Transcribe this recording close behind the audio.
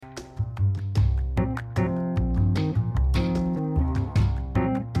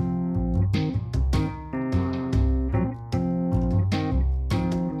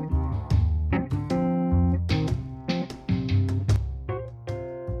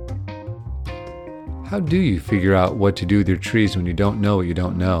How do you figure out what to do with your trees when you don't know what you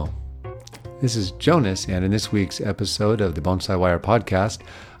don't know? This is Jonas, and in this week's episode of the Bonsai Wire podcast,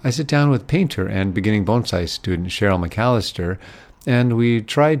 I sit down with painter and beginning bonsai student Cheryl McAllister, and we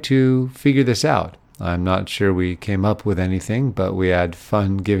tried to figure this out. I'm not sure we came up with anything, but we had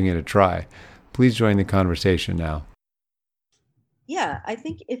fun giving it a try. Please join the conversation now. Yeah, I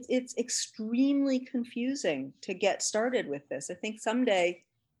think it's extremely confusing to get started with this. I think someday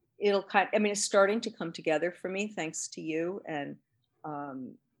it's starting to come together for me, thanks to you and,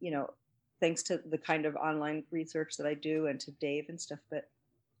 thanks to the kind of online research that I do and to Dave and stuff. But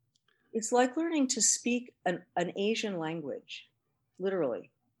it's like learning to speak an Asian language, literally.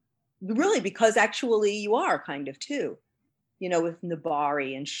 Really, because actually you are kind of too, with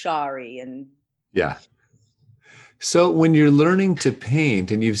Nabari and Shari and... Yeah. So when you're learning to paint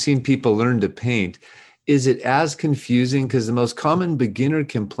and you've seen people learn to paint, is it as confusing? Because the most common beginner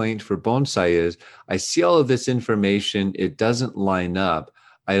complaint for bonsai is, I see all of this information, it doesn't line up.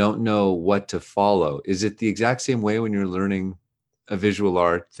 I don't know what to follow. Is it the exact same way when you're learning a visual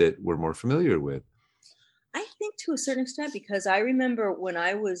art that we're more familiar with? I think to a certain extent, because I remember when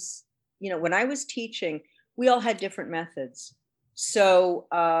I was teaching, we all had different methods. So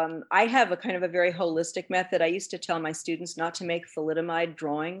I have a kind of a very holistic method. I used to tell my students not to make thalidomide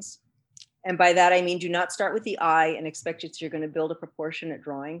drawings. And by that, I mean, do not start with the eye and expect that you're going to build a proportionate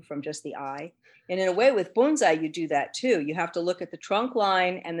drawing from just the eye. And in a way with bonsai, you do that too. You have to look at the trunk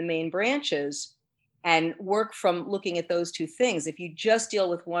line and the main branches and work from looking at those two things. If you just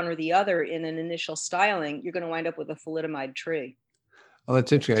deal with one or the other in an initial styling, you're going to wind up with a thalidomide tree. Oh,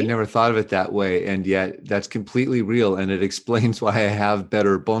 that's interesting. I never thought of it that way. And yet that's completely real. And it explains why I have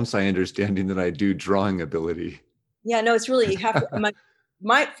better bonsai understanding than I do drawing ability. Yeah, no, it's really, you have to,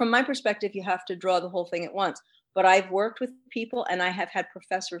 from my perspective, you have to draw the whole thing at once. But I've worked with people, and I have had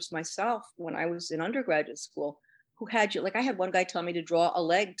professors myself when I was in undergraduate school who had I had one guy tell me to draw a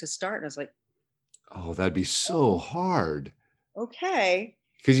leg to start. And I was like, oh, that'd be so hard. Okay.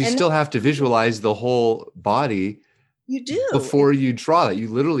 Because you still have to visualize the whole body. You do. Before you draw it, you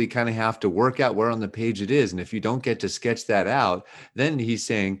literally kind of have to work out where on the page it is. And if you don't get to sketch that out, then he's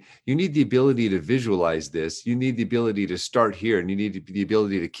saying you need the ability to visualize this. You need the ability to start here, and you need the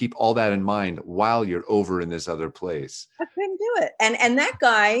ability to keep all that in mind while you're over in this other place. I couldn't do it. And that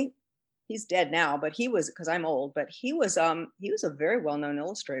guy, he's dead now, but he was, because I'm old, but he was a very well-known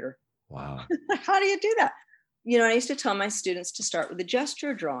illustrator. Wow. How do you do that? I used to tell my students to start with a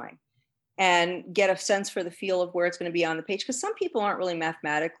gesture drawing and get a sense for the feel of where it's going to be on the page. Because some people aren't really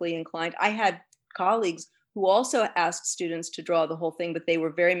mathematically inclined. I had colleagues who also asked students to draw the whole thing, but they were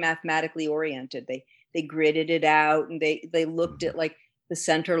very mathematically oriented. They gridded it out, and they looked at like the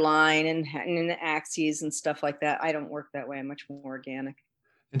center line and the axes and stuff like that. I don't work that way. I'm much more organic.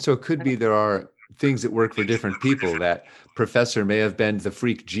 And so it could be there are things that work for different people. That professor may have been the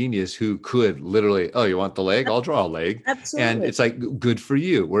freak genius who could literally, oh, you want the leg? I'll draw a leg. Absolutely. And it's like good for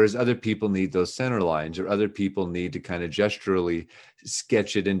you. Whereas other people need those center lines, or other people need to kind of gesturally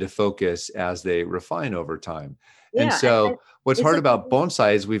sketch it into focus as they refine over time. Yeah, and so what's hard about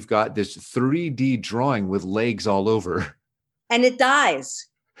bonsai is we've got this 3D drawing with legs all over. And it dies.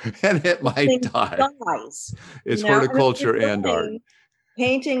 And it might die. It's horticulture and art.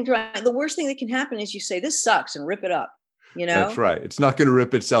 Painting, drawing. The worst thing that can happen is you say, this sucks, and rip it up. That's right. It's not going to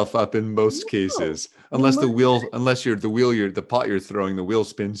rip itself up in most cases, unless the pot you're throwing, the wheel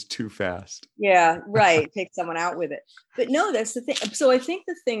spins too fast. Yeah, right. Take someone out with it. But no, that's the thing. So I think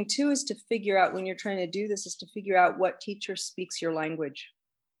the thing too is to figure out, when you're trying to do this, is to figure out what teacher speaks your language.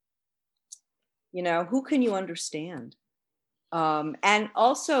 Who can you understand? And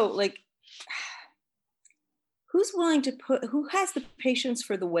also, who has the patience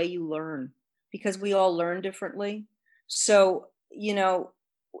for the way you learn? Because we all learn differently. So,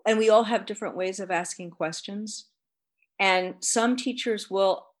 and we all have different ways of asking questions. And some teachers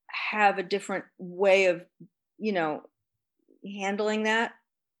will have a different way of, handling that.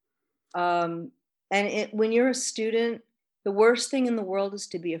 When you're a student, the worst thing in the world is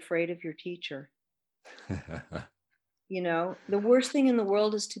to be afraid of your teacher. The worst thing in the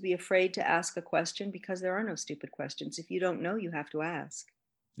world is to be afraid to ask a question, because there are no stupid questions. If you don't know, you have to ask.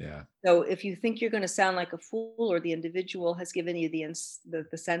 Yeah. So if you think you're going to sound like a fool, or the individual has given you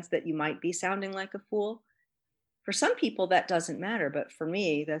the sense that you might be sounding like a fool, for some people that doesn't matter. But for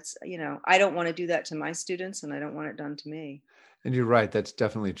me, that's, I don't want to do that to my students, and I don't want it done to me. And you're right. That's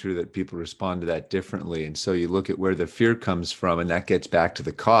definitely true that people respond to that differently. And so you look at where the fear comes from, and that gets back to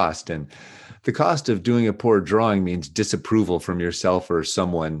the cost. And the cost of doing a poor drawing means disapproval from yourself or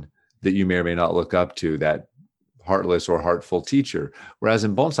someone that you may or may not look up to, that heartless or heartful teacher. Whereas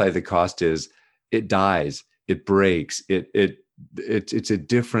in bonsai, the cost is it dies, it breaks, it's a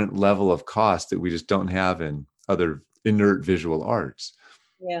different level of cost that we just don't have in other inert visual arts.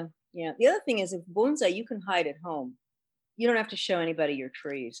 Yeah. Yeah. The other thing is, if bonsai, you can hide at home. You don't have to show anybody your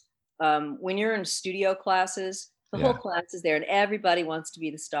trees. When you're in studio classes, the whole Yeah. class is there and everybody wants to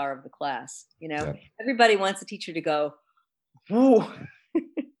be the star of the class. Yeah. Everybody wants the teacher to go, whoa.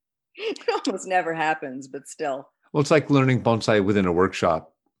 It almost never happens, but still. Well, it's like learning bonsai within a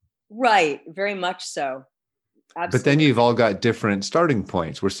workshop. Right. Very much so. Absolutely. But then you've all got different starting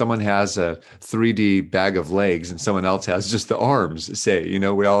points where someone has a 3D bag of legs and someone else has just the arms, say,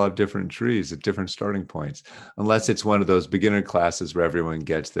 we all have different trees at different starting points, unless it's one of those beginner classes where everyone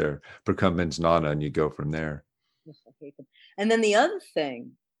gets their Percumbens Nana and you go from there. I hate them. And then the other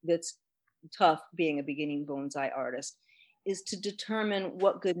thing that's tough being a beginning bonsai artist is to determine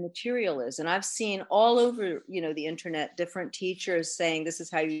what good material is. And I've seen all over, the internet, different teachers saying, this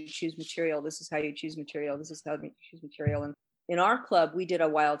is how you choose material. This is how you choose material. This is how you choose material. And in our club, we did a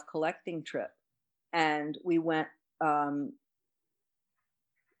wild collecting trip, and we went, I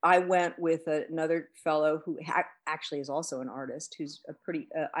went with another fellow who actually is also an artist, who's a pretty,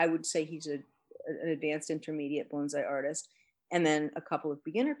 I would say he's an advanced intermediate bonsai artist, and then a couple of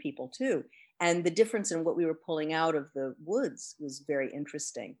beginner people too. And the difference in what we were pulling out of the woods was very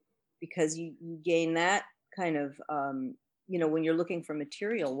interesting, because you gain that kind of, when you're looking for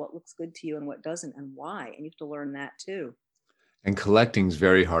material, what looks good to you and what doesn't, and why. And you have to learn that too. And collecting is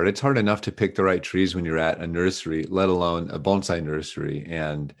very hard. It's hard enough to pick the right trees when you're at a nursery, let alone a bonsai nursery.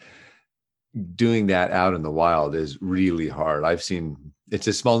 And doing that out in the wild is really hard. I've seen it's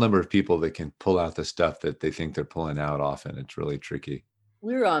a small number of people that can pull out the stuff that they think they're pulling out often. It's really tricky.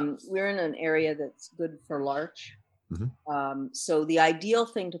 We're in an area that's good for larch. Mm-hmm. So the ideal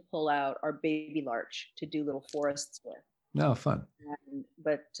thing to pull out are baby larch to do little forests with. No, fun.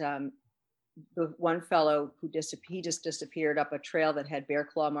 But the one fellow who he just disappeared up a trail that had bear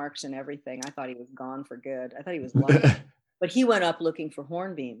claw marks and everything. I thought he was gone for good. I thought he was lying. But he went up looking for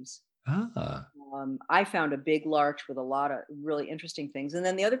hornbeams. I found a big larch with a lot of really interesting things. And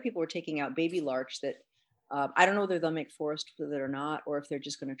then the other people were taking out baby larch that I don't know whether they'll make forest with it or not, or if they're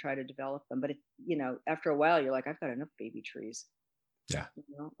just going to try to develop them. But after a while, you're like, I've got enough baby trees. Yeah.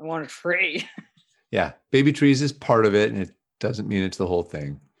 I want a tree. Yeah. Baby trees is part of it, and it doesn't mean it's the whole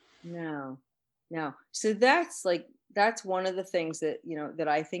thing. No. So that's one of the things that, that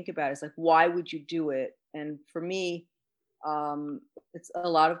I think about is like, why would you do it? And for me, it's a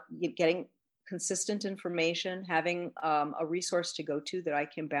lot of getting consistent information, having a resource to go to that I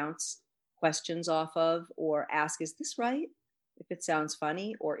can bounce questions off of, or ask, is this right if it sounds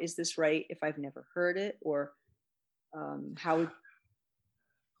funny, or is this right if I've never heard it, or how.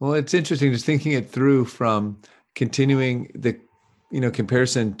 Well, it's interesting just thinking it through from continuing the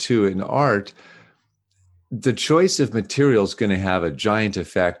comparison to an art. The choice of material is going to have a giant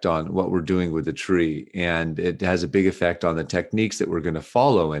effect on what we're doing with the tree, and it has a big effect on the techniques that we're going to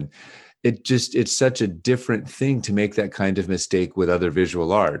follow. And it's such a different thing to make that kind of mistake with other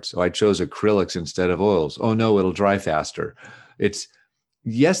visual arts. So I chose acrylics instead of oils. Oh no, it'll dry faster.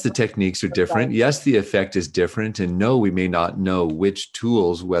 Yes, the techniques are different. Yes, the effect is different. And no, we may not know which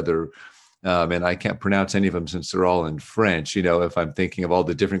tools, whether, and I can't pronounce any of them since they're all in French, if I'm thinking of all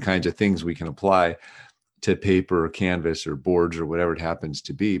the different kinds of things we can apply to paper or canvas or boards or whatever it happens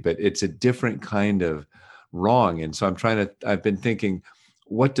to be, but it's a different kind of wrong. And so I've been thinking,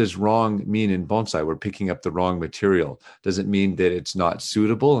 what does wrong mean in bonsai? We're picking up the wrong material. Does it mean that it's not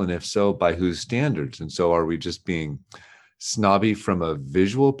suitable? And if so, by whose standards? And so are we just being snobby from a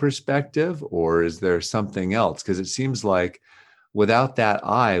visual perspective, or is there something else? Because it seems like without that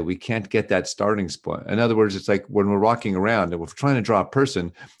eye, we can't get that starting point. In other words, it's like when we're walking around and we're trying to draw a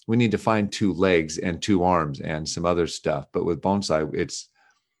person, we need to find 2 legs and 2 arms and some other stuff. But with bonsai,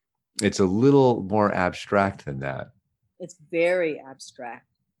 it's a little more abstract than that. It's very abstract.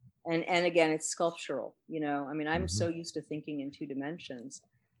 And again, it's sculptural. I'm so used to thinking in 2 dimensions.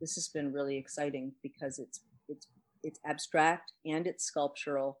 This has been really exciting because it's abstract and it's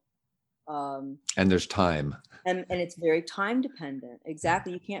sculptural. And there's time. And it's very time dependent.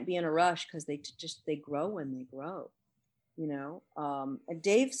 Exactly. You can't be in a rush because they grow when they grow. And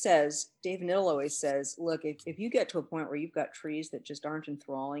Dave Niddle always says, look, if you get to a point where you've got trees that just aren't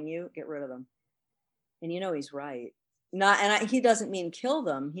enthralling you, get rid of them. And he's right. He doesn't mean kill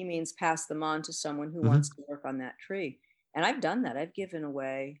them. He means pass them on to someone who wants to work on that tree. And I've done that. I've given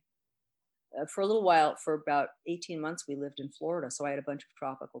away for a little while. For about 18 months, we lived in Florida. So I had a bunch of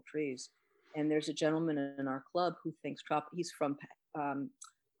tropical trees. And there's a gentleman in our club who thinks he's from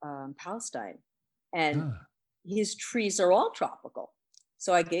Palestine. And his trees are all tropical.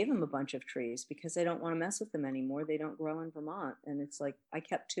 So I gave him a bunch of trees because I don't want to mess with them anymore. They don't grow in Vermont. And it's like, I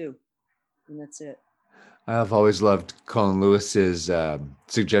kept 2 and that's it. I've always loved Colin Lewis's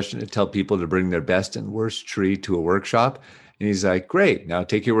suggestion to tell people to bring their best and worst tree to a workshop. And he's like, great, now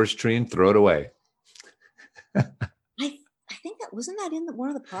take your worst tree and throw it away. I think that wasn't that in one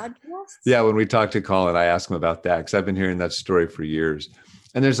of the podcasts? Yeah, when we talked to Colin, I asked him about that because I've been hearing that story for years.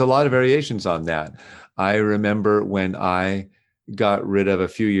 And there's a lot of variations on that. I remember when I got rid of a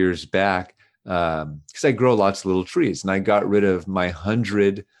few years back, because I grow lots of little trees, and I got rid of my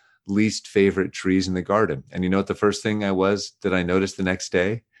 100 least favorite trees in the garden. And you know what the first thing that I noticed the next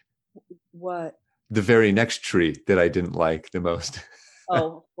day? What? The very next tree that I didn't like the most.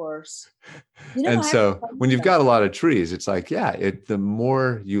 Oh, of course. And so when you've got a lot of trees, it's like, the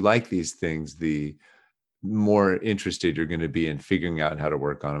more you like these things, the more interested you're going to be in figuring out how to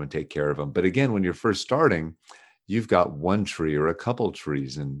work on them and take care of them. But again, when you're first starting, you've got one tree or a couple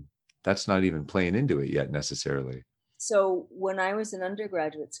trees, and that's not even playing into it yet necessarily. So when I was in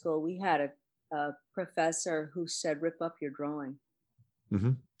undergraduate school, we had a professor who said, rip up your drawing.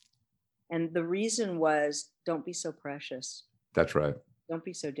 Mm-hmm. And the reason was, don't be so precious. That's right. Don't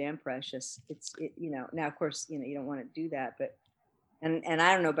be so damn precious. Now, of course, you don't want to do that, but, and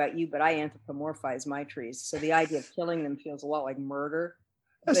I don't know about you, but I anthropomorphize my trees. So the idea of killing them feels a lot like murder.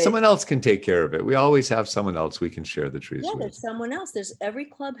 Someone else can take care of it. We always have someone else we can share the trees with. There's someone else. Every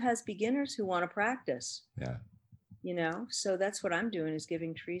club has beginners who want to practice. Yeah. So that's what I'm doing, is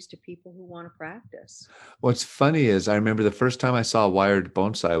giving trees to people who want to practice. What's funny is I remember the first time I saw wired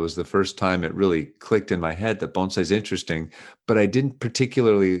bonsai was the first time it really clicked in my head that bonsai is interesting, but I didn't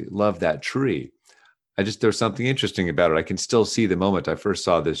particularly love that tree. There's something interesting about it. I can still see the moment I first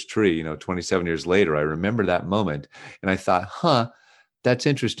saw this tree, 27 years later. I remember that moment and I thought, that's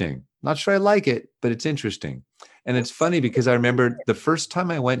interesting. Not sure I like it, but it's interesting. And it's funny because I remember the first time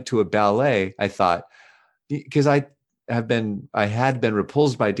I went to a ballet, I thought, because I had been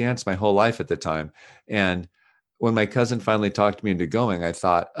repulsed by dance my whole life at the time. And when my cousin finally talked me into going, I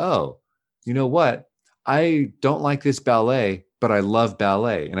thought, oh, you know what? I don't like this ballet, but I love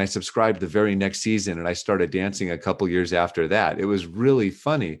ballet. And I subscribed the very next season and I started dancing a couple years after that. It was really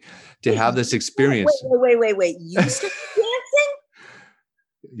funny to have this experience. Wait. You started dancing?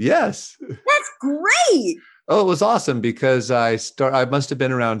 Yes. That's great. Oh, it was awesome because I must have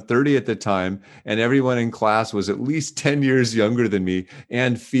been around 30 at the time, and everyone in class was at least 10 years younger than me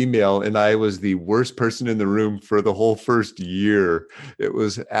and female, and I was the worst person in the room for the whole first year. It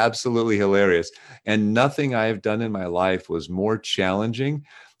was absolutely hilarious, and nothing I have done in my life was more challenging.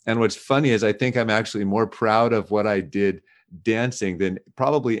 And what's funny is I think I'm actually more proud of what I did dancing than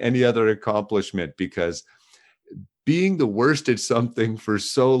probably any other accomplishment, because being the worst at something for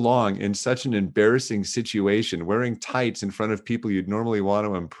so long in such an embarrassing situation, wearing tights in front of people you'd normally want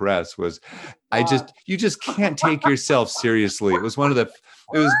to impress, you just can't take yourself seriously. It was one of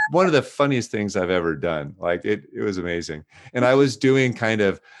the funniest things I've ever done. Like it was amazing. And I was doing kind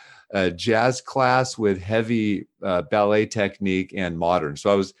of a jazz class with heavy ballet technique and modern.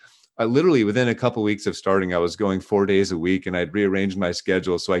 So I literally, within a couple of weeks of starting, I was going 4 days a week, and I'd rearranged my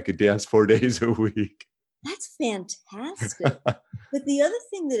schedule so I could dance 4 days a week. That's fantastic. But the other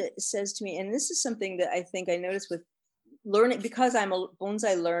thing that it says to me, and this is something that I think I noticed with learning, because I'm a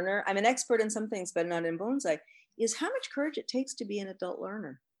bonsai learner, I'm an expert in some things, but not in bonsai, is how much courage it takes to be an adult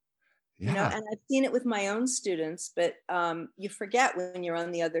learner. Yeah. And I've seen it with my own students, but you forget when you're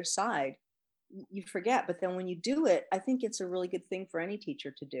on the other side. You forget, but then when you do it, I think it's a really good thing for any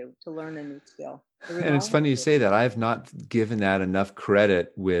teacher to do, to learn a new skill. And it's funny you say that. I've not given that enough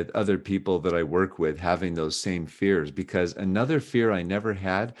credit with other people that I work with having those same fears, because another fear I never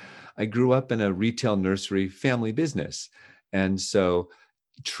had, I grew up in a retail nursery family business. And so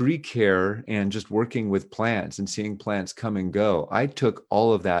tree care and just working with plants and seeing plants come and go, I took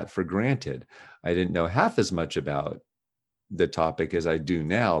all of that for granted. I didn't know half as much about the topic as I do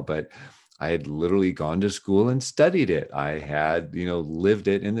now, but I had literally gone to school and studied it. I had, lived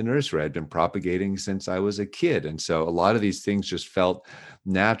it in the nursery. I'd been propagating since I was a kid. And so a lot of these things just felt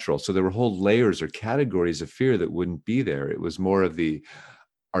natural. So there were whole layers or categories of fear that wouldn't be there. It was more of the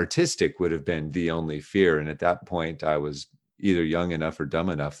artistic would have been the only fear. And at that point, I was either young enough or dumb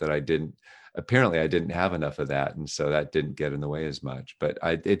enough that I didn't have enough of that. And so that didn't get in the way as much. But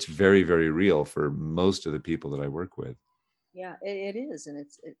it's very, very real for most of the people that I work with. Yeah, it is. And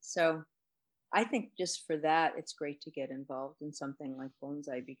it's so I think just for that, it's great to get involved in something like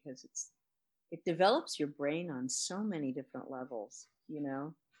bonsai, because it develops your brain on so many different levels.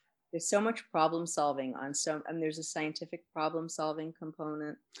 There's so much problem solving there's a scientific problem solving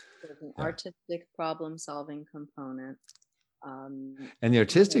component, there's an artistic problem solving component, And the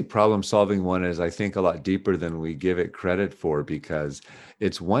artistic problem solving one is, I think, a lot deeper than we give it credit for, because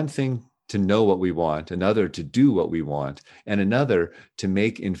it's one thing to know what we want, another to do what we want, and another to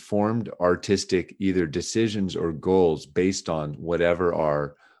make informed artistic either decisions or goals based on whatever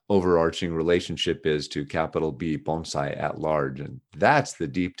our overarching relationship is to capital B bonsai at large. And that's the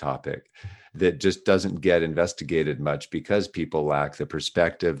deep topic that just doesn't get investigated much because people lack the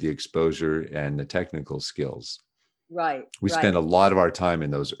perspective, the exposure, and the technical skills. Right. We spend a lot of our time in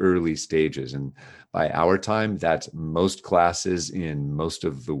those early stages. And by our time, that's most classes in most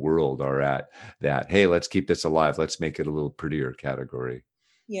of the world are at that, hey, let's keep this alive. Let's make it a little prettier category.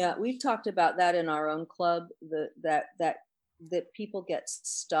 Yeah, we've talked about that in our own club, that people get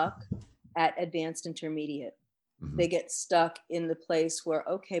stuck at advanced intermediate. Mm-hmm. They get stuck in the place where,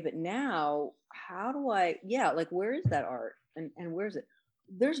 okay, but now how do I, like, where is that art? And where is it?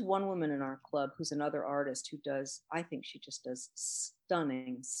 There's one woman in our club who's another artist who does, I think she just does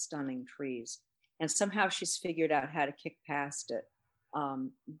stunning, stunning trees. And somehow she's figured out how to kick past it.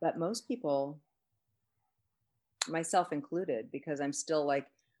 But most people, myself included, because I'm still like,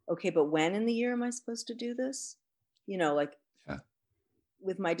 okay, but when in the year am I supposed to do this? Like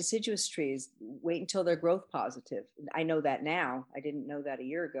with my deciduous trees, wait until they're growth positive. I know that now. I didn't know that a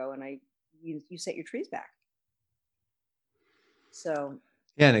year ago. And you set your trees back. So.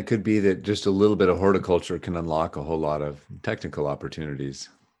 Yeah, and it could be that just a little bit of horticulture can unlock a whole lot of technical opportunities.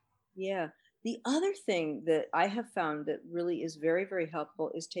 Yeah. The other thing that I have found that really is very, very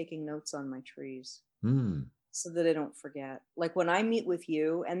helpful is taking notes on my trees so that I don't forget. Like when I meet with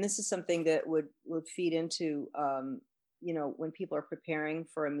you, and this is something that would feed into, when people are preparing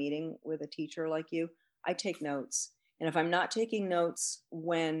for a meeting with a teacher like you, I take notes. And if I'm not taking notes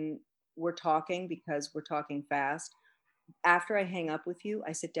when we're talking, because we're talking fast, after I hang up with you,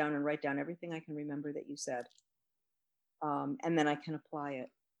 I sit down and write down everything I can remember that you said. And then I can apply it,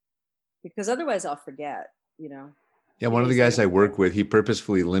 because otherwise I'll forget, Yeah, one of the guys I work with, he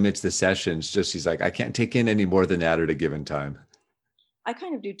purposefully limits the sessions. He's like, I can't take in any more than that at a given time. I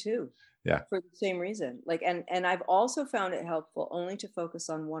kind of do too. Yeah. For the same reason. Like, and I've also found it helpful only to focus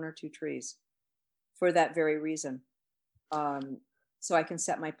on one or two trees for that very reason. So I can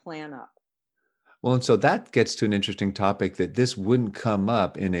set my plan up. Well, and so that gets to an interesting topic that this wouldn't come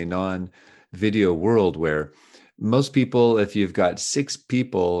up in a non-video world, where most people, if you've got 6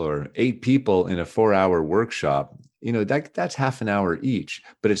 people or 8 people in a 4-hour workshop, that's half an hour each,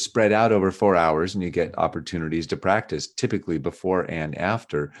 but it's spread out over 4 hours and you get opportunities to practice typically before and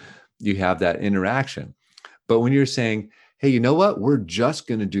after you have that interaction. But when you're saying, hey, you know what, we're just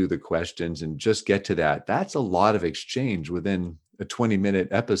going to do the questions and just get to that, that's a lot of exchange within a 20-minute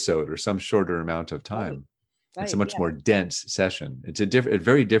episode or some shorter amount of time. Right. It's a much more dense session. It's a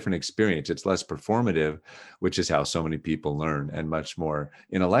very different experience. It's less performative, which is how so many people learn, and much more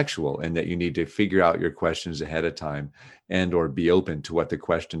intellectual, and that you need to figure out your questions ahead of time and or be open to what the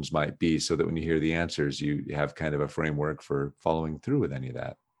questions might be, so that when you hear the answers, you have kind of a framework for following through with any of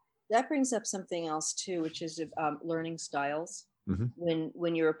that. That brings up something else too, which is learning styles. Mm-hmm.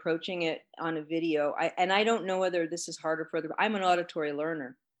 When you're approaching it on a video, I don't know whether this is harder for other. I'm an auditory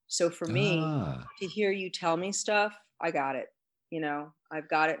learner, so for me to hear you tell me stuff, I got it. I've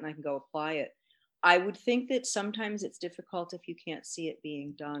got it, and I can go apply it. I would think that sometimes it's difficult if you can't see it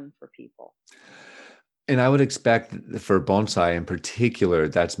being done for people. And I would expect for bonsai in particular,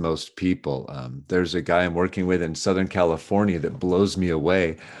 that's most people. There's a guy I'm working with in Southern California that blows me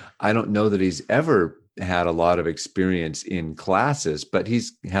away. I don't know that he's ever had a lot of experience in classes, but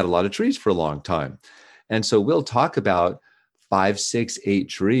he's had a lot of trees for a long time. And so we'll talk about 5, 6, 8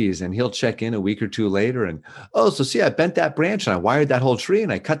 trees, and he'll check in a week or two later and, so see, I bent that branch and I wired that whole tree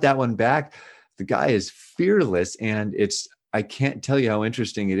and I cut that one back. The guy is fearless. And I can't tell you how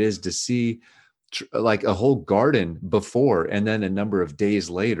interesting it is to see like a whole garden before and then a number of days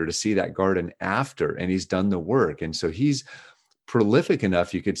later to see that garden after, and he's done the work. And so he's prolific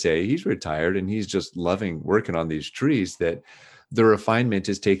enough, you could say. He's retired and he's just loving working on these trees, that the refinement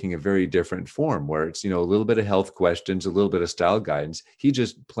is taking a very different form, where it's, a little bit of health questions, a little bit of style guidance. He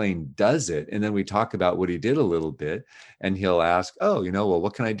just plain does it. And then we talk about what he did a little bit, and he'll ask, well,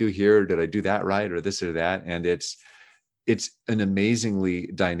 what can I do here? Did I do that right? Or this or that? And it's an amazingly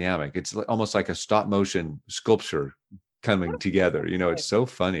dynamic, it's almost like a stop motion sculpture coming together. It's so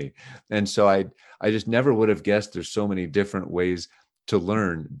funny. And so I just never would have guessed there's so many different ways to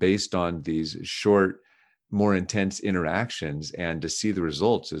learn based on these short, more intense interactions, and to see the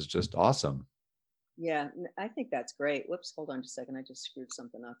results is just awesome. Yeah, I think that's great. Whoops, hold on just a second. I just screwed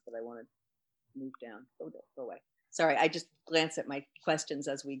something up that I wanted to move down. Go away. Sorry, I just glance at my questions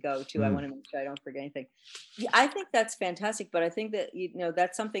as we go too. I want to make sure I don't forget anything. Yeah, I think that's fantastic, but I think that,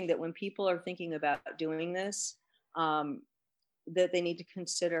 that's something that when people are thinking about doing this, that they need to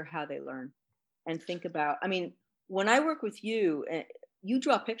consider how they learn and think about, I mean, when I work with you, you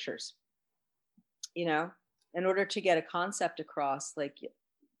draw pictures, in order to get a concept across, like,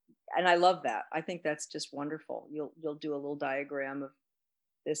 and I love that. I think that's just wonderful. You'll do a little diagram of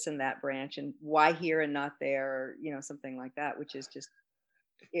this and that branch and why here and not there, or, something like that, which is just,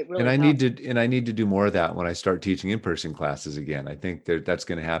 it really helps. I need to do more of that when I start teaching in-person classes again. I think that's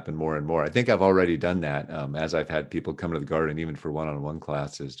going to happen more and more. I think I've already done that as I've had people come to the garden, even for one-on-one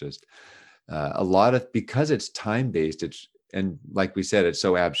classes, just a lot of, because it's time-based, and like we said, it's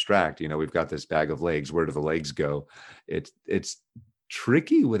so abstract. We've got this bag of legs. Where do the legs go? It's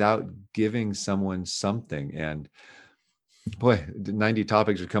tricky without giving someone something. And boy, 90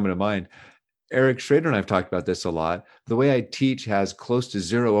 topics are coming to mind. Eric Schrader and I've talked about this a lot. The way I teach has close to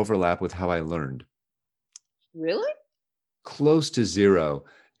zero overlap with how I learned. Really? Close to zero.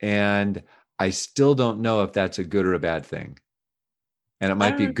 And I still don't know if that's a good or a bad thing. And it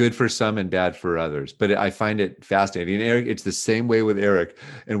might be good for some and bad for others, but I find it fascinating. And Eric, it's the same way with Eric.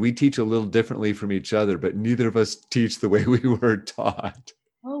 And we teach a little differently from each other, but neither of us teach the way we were taught.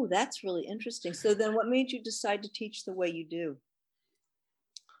 Oh, that's really interesting. So then what made you decide to teach the way you do?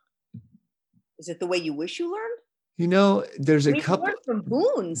 Is it the way you wish you learned? There's a couple. You learned from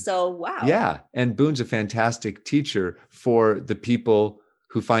Boone, so wow. Yeah, and Boone's a fantastic teacher for the people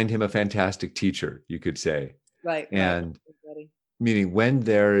who find him a fantastic teacher, you could say. Right. And meaning when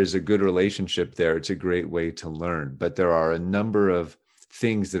there is a good relationship there, it's a great way to learn. But there are a number of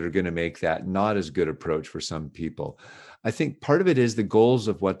things that are going to make that not as good approach for some people. I think part of it is the goals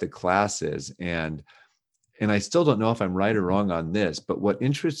of what the class is. And I still don't know if I'm right or wrong on this, but what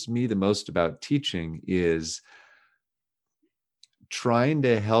interests me the most about teaching is trying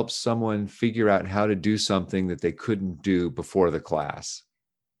to help someone figure out how to do something that they couldn't do before the class.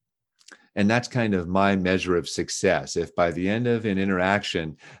 And that's kind of my measure of success. If by the end of an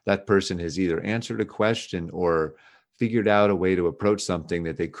interaction, that person has either answered a question or figured out a way to approach something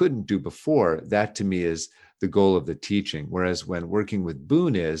that they couldn't do before, that to me is the goal of the teaching. Whereas when working with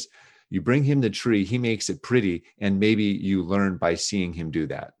Boone is, you bring him the tree, he makes it pretty, and maybe you learn by seeing him do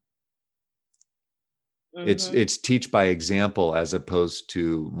that. Mm-hmm. It's teach by example as opposed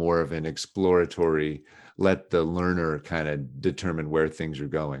to more of an exploratory, let the learner kind of determine where things are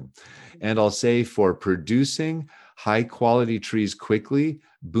going. And I'll say for producing high quality trees quickly,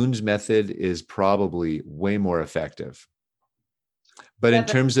 Boone's method is probably way more effective. But in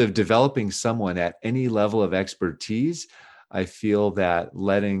terms of developing someone at any level of expertise, I feel that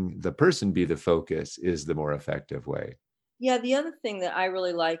letting the person be the focus is the more effective way. Yeah, the other thing that I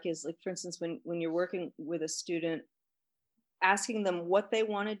really like is, like, for instance, when you're working with a student, asking them what they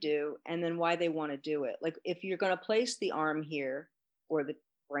want to do and then why they want to do it. Like, if you're going to place the arm here or the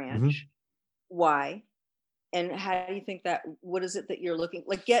branch, why? And how do you think that, what is it that you're looking,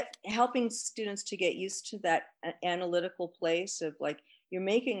 like, helping students to get used to that analytical place of, like, you're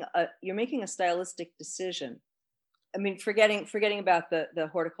making a stylistic decision. I mean, forgetting about the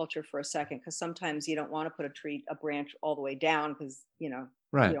horticulture for a second, because sometimes you don't want to put a branch all the way down because,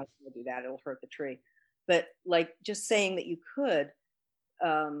 right. You don't want to do that. It'll hurt the tree. But, like, just saying that you could,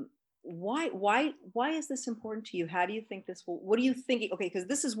 why is this important to you? How do you think what do you think? Okay, because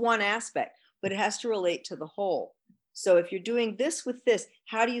this is one aspect, but it has to relate to the whole. So if you're doing this with this,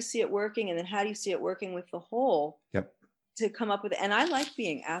 how do you see it working? And then how do you see it working with the whole? Yep. To come up with it. And I like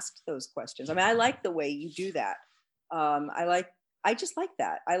being asked those questions. I mean, I like the way you do that. I just like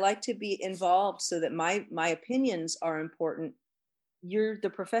that. I like to be involved so that my opinions are important. You're the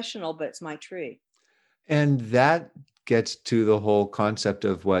professional, but it's my tree. And that gets to the whole concept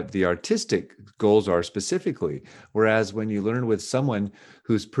of what the artistic goals are specifically. Whereas when you learn with someone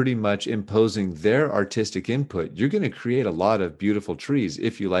who's pretty much imposing their artistic input, you're going to create a lot of beautiful trees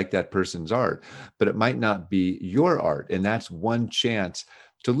if you like that person's art, but it might not be your art. And that's one chance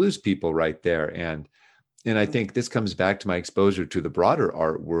to lose people right there. And I think this comes back to my exposure to the broader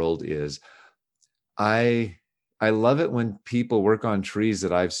art world is I love it when people work on trees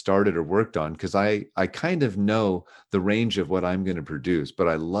that I've started or worked on, because I kind of know the range of what I'm going to produce, but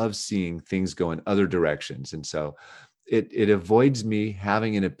I love seeing things go in other directions. And so it avoids me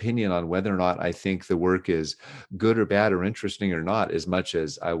having an opinion on whether or not I think the work is good or bad or interesting or not, as much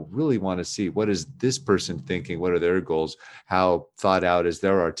as I really want to see what is this person thinking, what are their goals, how thought out is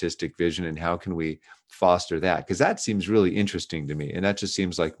their artistic vision, and how can we foster that? Because that seems really interesting to me. And that just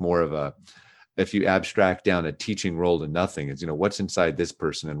seems like more of a, if you abstract down a teaching role to nothing, it's, what's inside this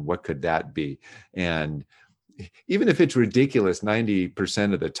person and what could that be? And even if it's ridiculous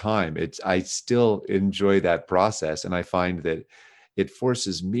 90% of the time, I still enjoy that process. And I find that it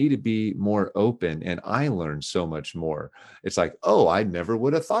forces me to be more open, and I learn so much more. It's like, oh, I never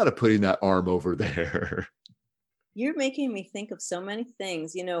would have thought of putting that arm over there. You're making me think of so many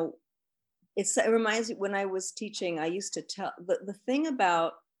things. It reminds me when I was teaching, I used to tell the thing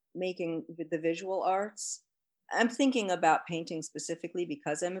about making the visual arts. I'm thinking about painting specifically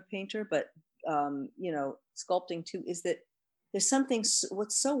because I'm a painter, but sculpting too, is that there's something,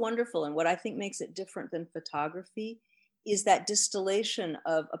 what's so wonderful and what I think makes it different than photography is that distillation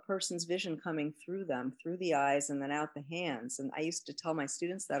of a person's vision coming through them, through the eyes and then out the hands. And I used to tell my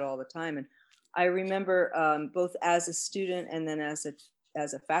students that all the time. And I remember both as a student and then as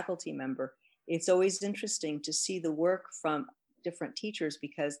a faculty member, it's always interesting to see the work from different teachers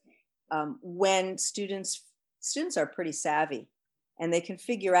because when students are pretty savvy and they can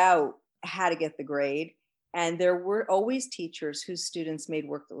figure out how to get the grade. And there were always teachers whose students made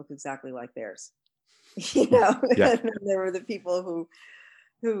work that looked exactly like theirs. Yeah. And there were the people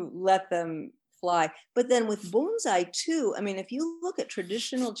who let them fly. But then with bonsai too, I mean, if you look at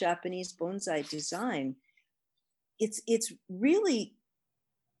traditional Japanese bonsai design, it's really,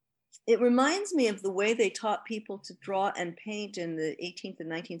 it reminds me of the way they taught people to draw and paint in the 18th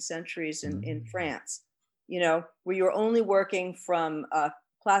and 19th centuries in France, where you're only working from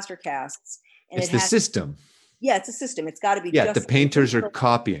plaster casts. And it's the system. Yeah, it's a system. It's got to be. Yeah, the painters are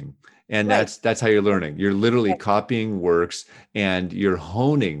copying. And right. That's how you're learning. You're literally copying works and you're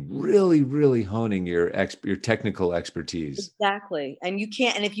honing, really, really honing your technical expertise. Exactly. And you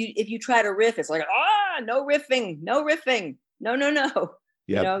can't, and if you try to riff, it's like, no riffing. No.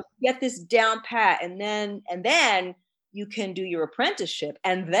 Yep. Get this down pat. And then you can do your apprenticeship.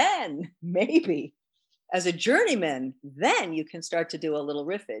 And then maybe as a journeyman, then you can start to do a little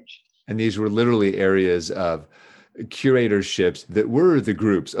riffage. And these were literally areas of curatorships that were the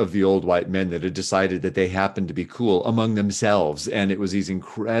groups of the old white men that had decided that they happened to be cool among themselves. And it was these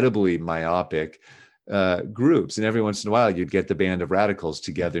incredibly myopic groups. And every once in a while, you'd get the band of radicals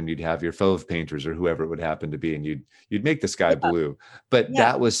together and you'd have your fauve painters or whoever it would happen to be, and you'd make the sky blue. But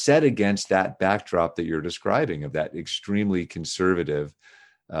that was set against that backdrop that you're describing of that extremely conservative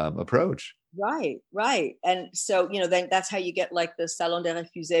approach. Right. And so, then that's how you get like the Salon des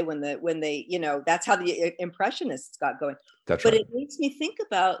Refusés when they, that's how the Impressionists got going. That's but right. It makes me think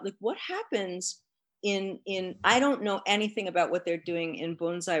about like what happens in I don't know anything about what they're doing in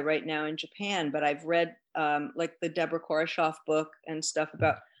bonsai right now in Japan, but I've read like the Deborah Koroshoff book and stuff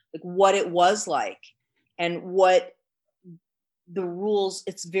about like what it was like and what the rules,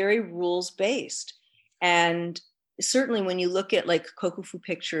 it's very rules based. And certainly when you look at like Kokufu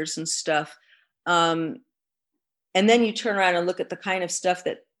pictures and stuff, and then you turn around and look at the kind of stuff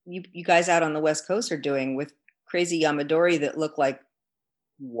that you guys out on the West Coast are doing with crazy Yamadori that look like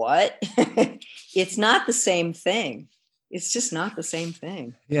what? It's not the same thing. It's just not the same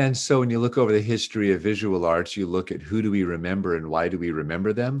thing. Yeah. And so when you look over the history of visual arts, you look at who do we remember and why do we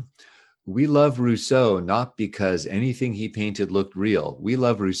remember them? We love Rousseau, not because anything he painted looked real. We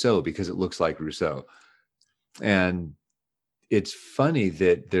love Rousseau because it looks like Rousseau. And it's funny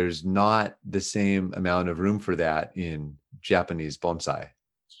that there's not the same amount of room for that in Japanese bonsai.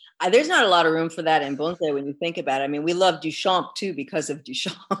 There's not a lot of room for that in bonsai when you think about it. I mean, we love Duchamp too because of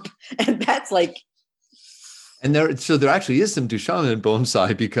Duchamp. And that's like... And there actually is some Duchamp in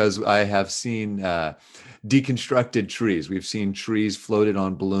bonsai because I have seen deconstructed trees. We've seen trees floated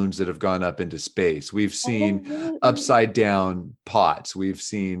on balloons that have gone up into space. We've seen upside down pots. We've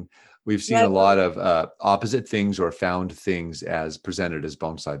seen a lot of opposite things or found things as presented as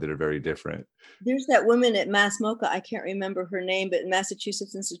bonsai that are very different. There's that woman at Mass MoCA, I can't remember her name, but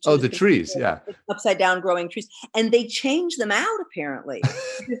Massachusetts Institute. Oh, the trees, yeah. Upside down growing trees. And they change them out, apparently.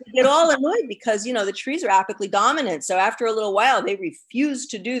 They get all annoyed because, the trees are apically dominant. So after a little while, they refuse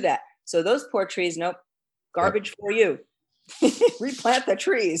to do that. So those poor trees, nope, garbage for you. Replant the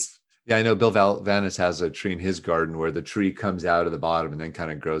trees. Yeah, I know Bill Vanis has a tree in his garden where the tree comes out of the bottom and then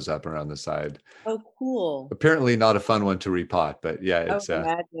kind of grows up around the side. Oh, cool. Apparently not a fun one to repot, but yeah, it's... I would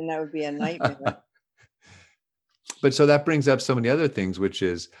imagine that would be a nightmare. But so that brings up so many other things, which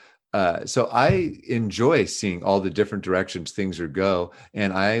is, so I enjoy seeing all the different directions things are go,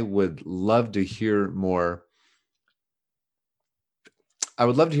 and I would love to hear more. I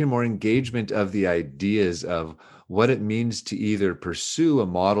would love to hear more engagement of the ideas of what it means to either pursue a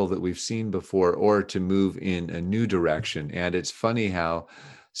model that we've seen before or to move in a new direction. And it's funny how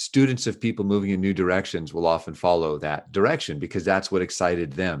students of people moving in new directions will often follow that direction because that's what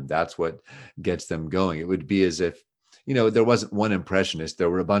excited them. That's what gets them going. It would be as if there wasn't one impressionist, there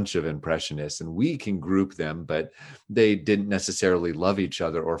were a bunch of impressionists, and we can group them, but they didn't necessarily love each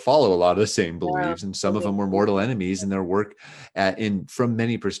other or follow a lot of the same Yeah. beliefs. And some of them were mortal enemies, and their work from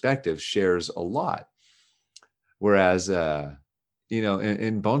many perspectives shares a lot. Whereas,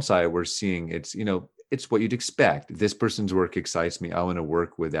 in bonsai, we're seeing it's what you'd expect. This person's work excites me. I want to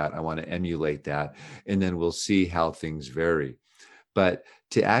work with that. I want to emulate that. And then we'll see how things vary. But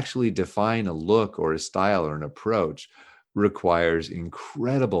to actually define a look or a style or an approach requires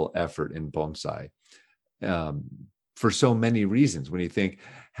incredible effort in bonsai, for so many reasons. When you think,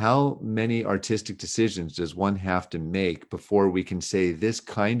 how many artistic decisions does one have to make before we can say this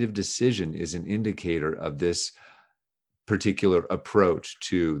kind of decision is an indicator of this particular approach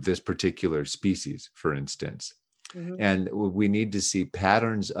to this particular species, for instance? Mm-hmm. And we need to see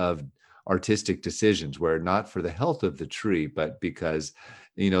patterns of artistic decisions where, not for the health of the tree, but because,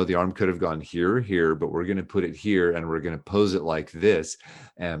 the arm could have gone here, but we're going to put it here and we're going to pose it like this.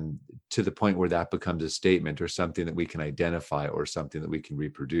 And to the point where that becomes a statement or something that we can identify or something that we can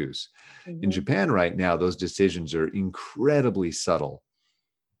reproduce. Mm-hmm. In Japan right now, those decisions are incredibly subtle.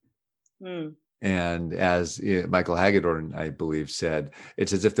 Mm. And as Michael Hagedorn, I believe, said,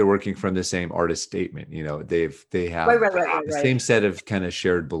 it's as if they're working from the same artist statement. They have the same set of kind of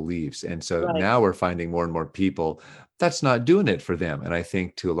shared beliefs. And so now we're finding more and more people that's not doing it for them. And I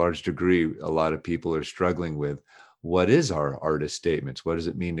think to a large degree, a lot of people are struggling with, what is our artist statements? What does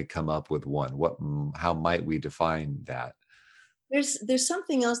it mean to come up with one? How might we define that? There's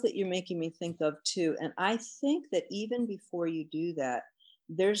something else that you're making me think of too. And I think that even before you do that,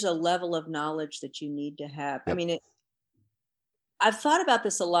 there's a level of knowledge that you need to have. Yep. I mean, I've thought about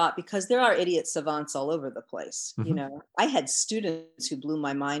this a lot because there are idiot savants all over the place. Mm-hmm. I had students who blew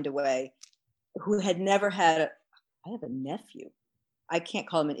my mind away, who had never had I have a nephew. I can't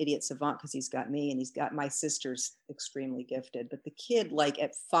call him an idiot savant because he's got me and he's got my sister's extremely gifted. But the kid, like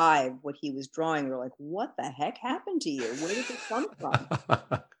at 5, what he was drawing, we're like, what the heck happened to you? Where did it come from?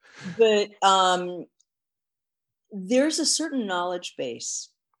 But there's a certain knowledge base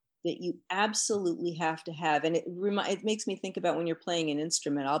that you absolutely have to have. And it makes me think about when you're playing an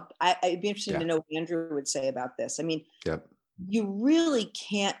instrument. I'd be interested to know what Andrew would say about this. I mean, you really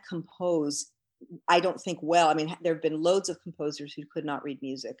can't compose, I don't think, well. I mean, there have been loads of composers who could not read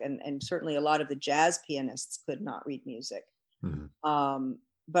music, and certainly a lot of the jazz pianists could not read music. Mm-hmm.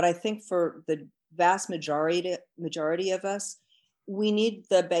 But I think for the vast majority of us, we need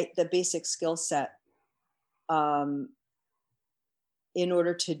the basic skill set in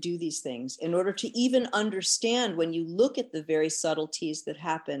order to do these things, in order to even understand, when you look at the very subtleties that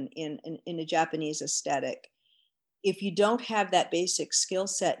happen in a Japanese aesthetic, if you don't have that basic skill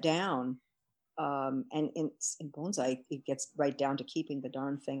set down, and in bonsai, it gets right down to keeping the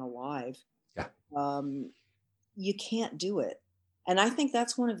darn thing alive. You can't do it. And I think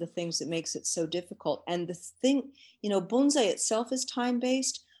that's one of the things that makes it so difficult. And the thing, bonsai itself is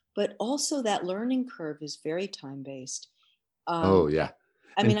time-based, but also that learning curve is very time-based.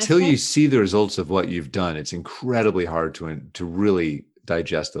 Until you see the results of what you've done, it's incredibly hard to really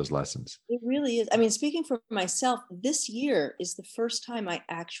digest those lessons. It really is. I mean, speaking for myself, this year is the first time I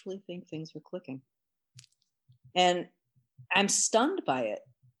actually think things are clicking. And I'm stunned by it.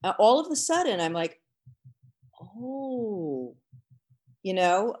 All of a sudden, I'm like, oh,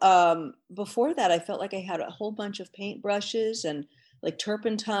 before that, I felt like I had a whole bunch of paint brushes and like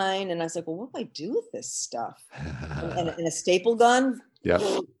turpentine. And I was like, well, what do I do with this stuff? and a staple gun? Yeah.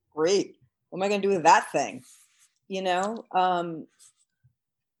 Great. What am I going to do with that thing?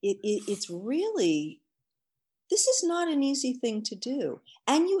 It's really, this is not an easy thing to do.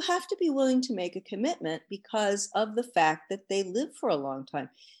 And you have to be willing to make a commitment because of the fact that they live for a long time.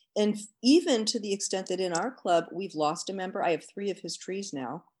 And even to the extent that in our club, we've lost a member. I have 3 of his trees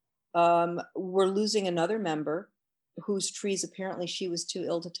now. We're losing another member whose trees, apparently she was too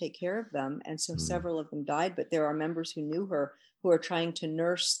ill to take care of them. And so several of them died, but there are members who knew her who are trying to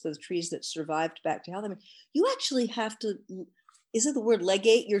nurse the trees that survived back to health. I mean, you actually have to, is it the word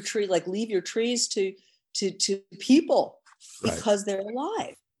legate your tree, like leave your trees to people because they're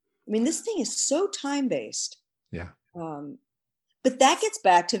alive. I mean, this thing is so time-based. Yeah. But that gets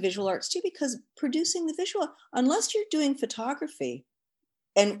back to visual arts too, because producing the visual, unless you're doing photography,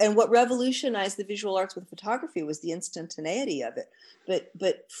 and what revolutionized the visual arts with photography was the instantaneity of it.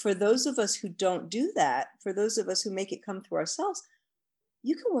 But for those of us who don't do that, for those of us who make it come through ourselves,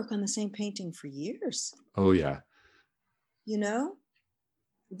 you can work on the same painting for years. Oh, yeah.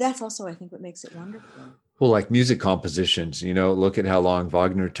 That's also, I think, what makes it wonderful. Well, like music compositions, look at how long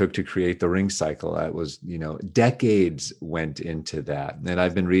Wagner took to create the Ring Cycle. That was, decades went into that. And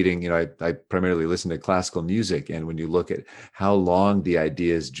I've been reading, I primarily listen to classical music. And when you look at how long the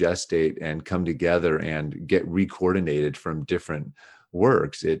ideas gestate and come together and get recoordinated from different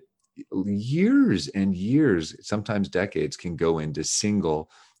works, it years and years, sometimes decades, can go into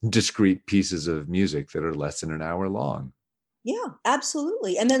single discrete pieces of music that are less than an hour long. Yeah,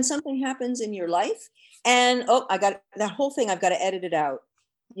 absolutely. And then something happens in your life and I got that whole thing. I've got to edit it out.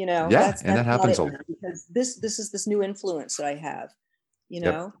 Yeah. And that That's not happens. it now, because this is this new influence that I have, you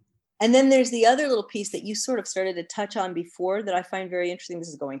Yep. know? And then there's the other little piece that you sort of started to touch on before that I find very interesting. This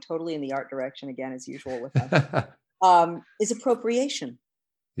is going totally in the art direction again, as usual with us, is appropriation.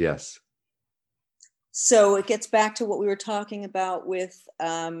 Yes. So it gets back to what we were talking about with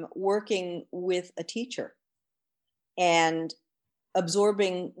working with a teacher and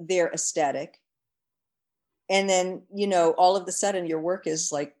absorbing their aesthetic. And then, all of a sudden your work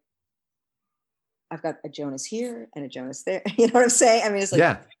is like, I've got a Jonas here and a Jonas there. You know what I'm saying? I mean, it's like,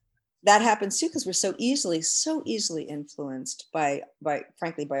 Yeah. that happens too, because we're so easily influenced by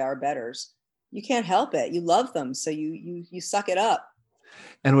frankly, by our betters. You can't help it. You love them. So you suck it up.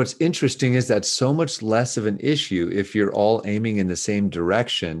 And what's interesting is that so much less of an issue if you're all aiming in the same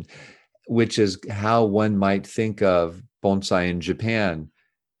direction, which is how one might think of bonsai in Japan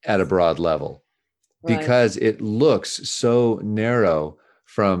at a broad level, because it looks so narrow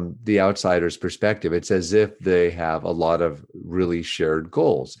from the outsider's perspective. It's as if they have a lot of really shared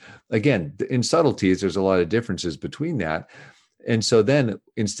goals. Again, in subtleties, there's a lot of differences between that. And so then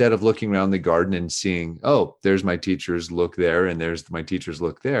instead of looking around the garden and seeing, oh, there's my teacher's look there and there's my teacher's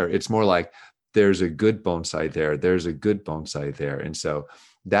look there, it's more like there's a good bonsai there, there's a good bonsai there. And so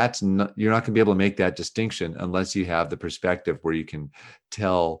that's not, you're not going to be able to make that distinction unless you have the perspective where you can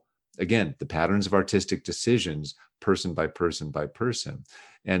tell, again, the patterns of artistic decisions person by person by person.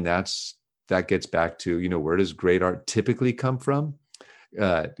 And that gets back to, where does great art typically come from?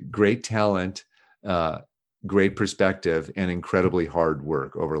 Great talent, great perspective, and incredibly hard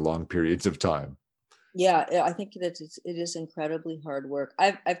work over long periods of time. Yeah, I think that it is incredibly hard work.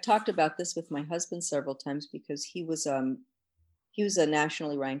 I've talked about this with my husband several times, because he was a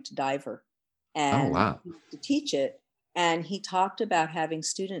nationally ranked diver, Oh, and wow. to teach it. And he talked about having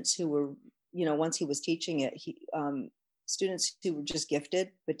students who were, once he was teaching it, students who were just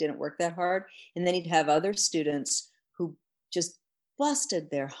gifted but didn't work that hard, and then he'd have other students who just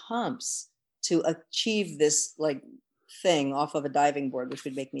busted their humps to achieve this like thing off of a diving board, which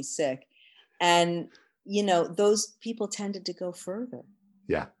would make me sick. And those people tended to go further.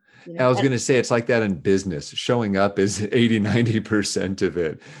 Yeah. I was going to say, it's like that in business. Showing up is 80-90% of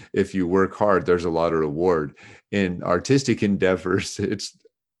it. If you work hard, there's a lot of reward. In artistic endeavors, it's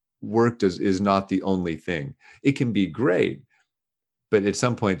work is not the only thing. It can be great, but at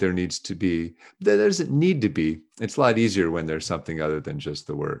some point there doesn't need to be. It's a lot easier when there's something other than just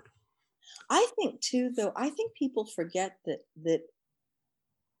the work. I think too, though, I think people forget that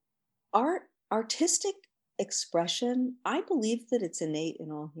artistic expression, I believe that it's innate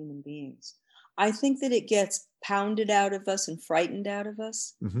in all human beings. I think that it gets pounded out of us and frightened out of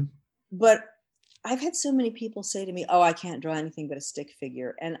us. Mm-hmm. But I've had so many people say to me, oh, I can't draw anything but a stick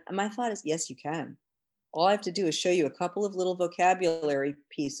figure. And my thought is, yes, you can. All I have to do is show you a couple of little vocabulary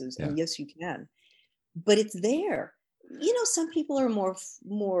pieces, and yes, you can. But it's there. Some people are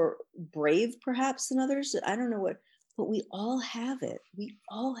more brave perhaps than others. I don't know what, but we all have it. We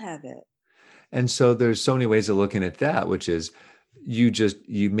all have it. And so there's so many ways of looking at that, which is you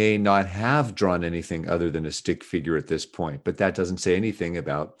may not have drawn anything other than a stick figure at this point, but that doesn't say anything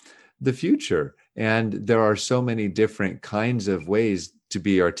about the future. And there are so many different kinds of ways to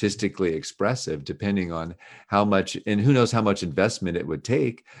be artistically expressive, depending on how much, and who knows how much investment it would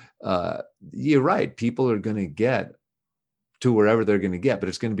take. You're right. People are going to get to wherever they're going to get, but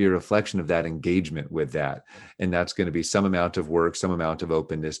it's going to be a reflection of that engagement with that. And that's going to be some amount of work, some amount of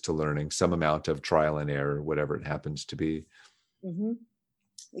openness to learning, some amount of trial and error, whatever it happens to be. Mm-hmm.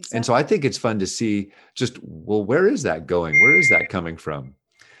 Exactly. And so I think it's fun to see just, well, where is that going? Where is that coming from?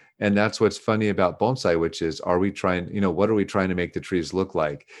 And that's what's funny about bonsai, which is, are we trying, what are we trying to make the trees look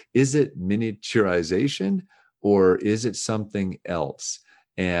like? Is it miniaturization or is it something else?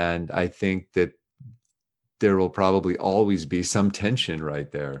 And I think that there will probably always be some tension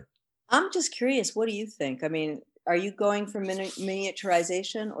right there. I'm just curious, what do you think? I mean, are you going for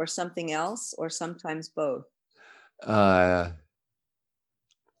miniaturization or something else, or sometimes both?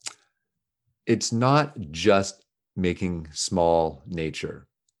 It's not just making small nature.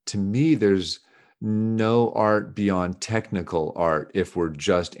 To me, there's no art beyond technical art if we're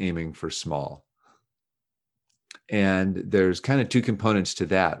just aiming for small. And there's kind of two components to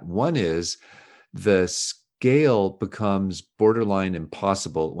that. One is the scale becomes borderline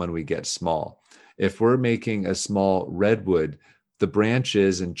impossible when we get small. If we're making a small redwood, the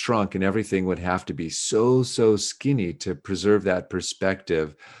branches and trunk and everything would have to be so skinny to preserve that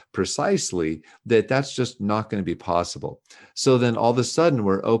perspective precisely, that's just not going to be possible. So then all of a sudden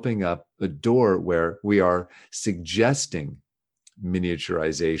we're opening up a door where we are suggesting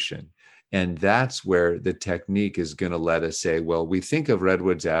miniaturization. And that's where the technique is going to let us say, well, we think of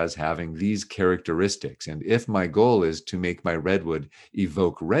redwoods as having these characteristics. And if my goal is to make my redwood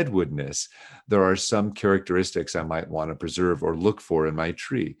evoke redwoodness, there are some characteristics I might want to preserve or look for in my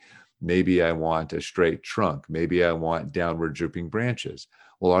tree. Maybe I want a straight trunk. Maybe I want downward drooping branches.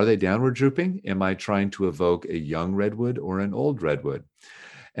 Well, are they downward drooping? Am I trying to evoke a young redwood or an old redwood?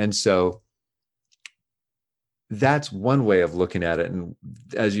 And so that's one way of looking at it. And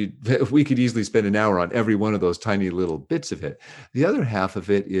we could easily spend an hour on every one of those tiny little bits of it. The other half of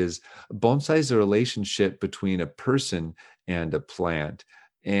it is bonsai is a relationship between a person and a plant.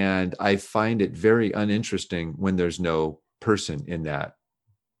 And I find it very uninteresting when there's no person in that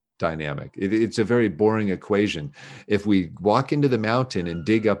dynamic. It's a very boring equation. If we walk into the mountain and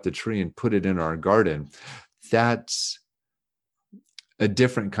dig up the tree and put it in our garden, that's a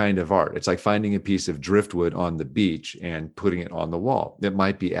different kind of art. It's like finding a piece of driftwood on the beach and putting it on the wall. It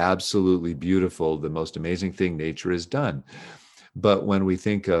might be absolutely beautiful, the most amazing thing nature has done. But when we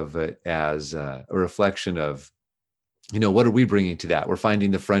think of it as a reflection of, what are we bringing to that? We're finding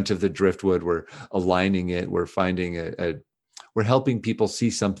the front of the driftwood, we're aligning it, we're finding we're helping people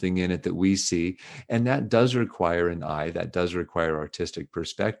see something in it that we see. And that does require an eye, that does require artistic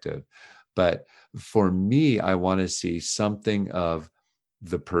perspective. But for me, I want to see something of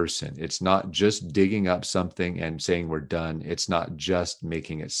the person. It's not just digging up something and saying we're done. It's not just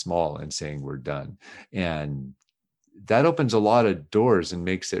making it small and saying we're done. And that opens a lot of doors and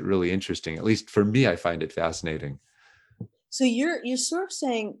makes it really interesting. At least for me, I find it fascinating. So you're sort of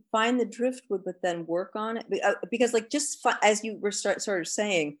saying find the driftwood, but then work on it, because like as you were sort of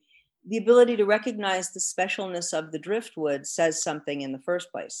saying, the ability to recognize the specialness of the driftwood says something in the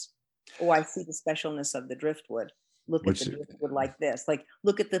first place. Oh, I see the specialness of the driftwood. Look at the driftwood like this. Like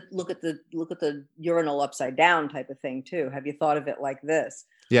look at the urinal upside down type of thing too. Have you thought of it like this?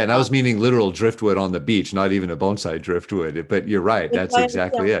 Yeah, and I was meaning literal driftwood on the beach, not even a bonsai driftwood. But you're right. That's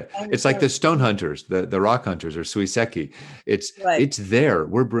exactly it. It's like the stone hunters, the rock hunters, or suiseki. It's there.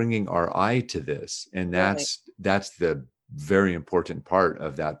 We're bringing our eye to this, and that's the very important part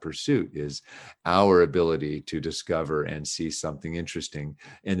of that pursuit is our ability to discover and see something interesting,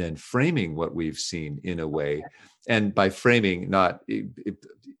 and then framing what we've seen in a way. And by framing, not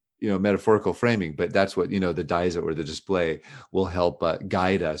metaphorical framing, but that's what, the daiza or the display will help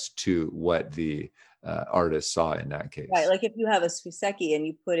guide us to what the artist saw in that case. Right. Like if you have a suiseki and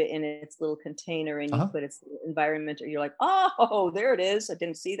you put it in its little container and you put its environment, you're like, oh, there it is. I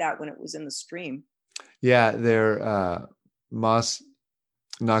didn't see that when it was in the stream. Yeah. Mas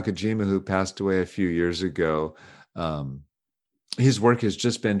Nakajima, who passed away a few years ago, his work has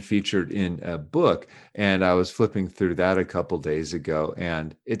just been featured in a book, and I was flipping through that a couple days ago,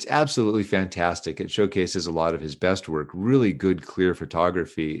 and it's absolutely fantastic. It showcases a lot of his best work, really good, clear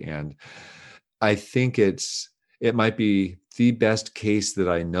photography, and I think it might be the best case that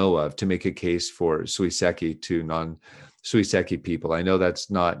I know of to make a case for suiseki to non-suiseki people. I know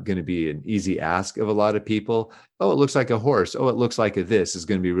that's not going to be an easy ask of a lot of people. Oh, it looks like a horse. Oh, it looks like this is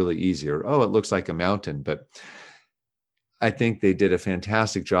going to be really easy. Or, oh, it looks like a mountain. But I think they did a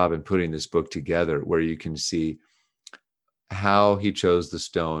fantastic job in putting this book together where you can see how he chose the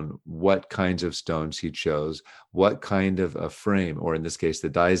stone, what kinds of stones he chose, what kind of a frame, or in this case, the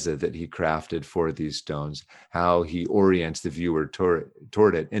daiza that he crafted for these stones, how he orients the viewer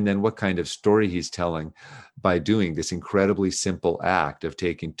toward it, and then what kind of story he's telling by doing this incredibly simple act of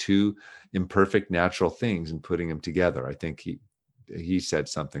taking two imperfect natural things and putting them together. I think he said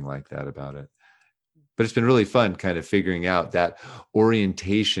something like that about it. But it's been really fun kind of figuring out that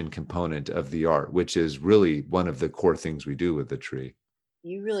orientation component of the art, which is really one of the core things we do with the tree.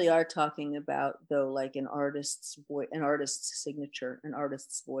 You really are talking about, though, like an artist's voice, an artist's signature, an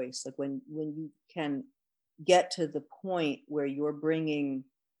artist's voice. Like when you can get to the point where you're bringing,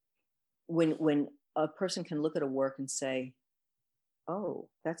 when a person can look at a work and say, oh,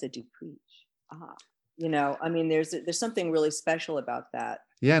 that's a Dupuis. I mean, there's something really special about that.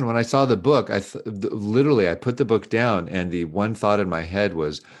 Yeah, and when I saw the book, I put the book down, and the one thought in my head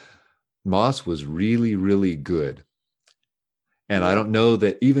was, Mas was really, really good. And I don't know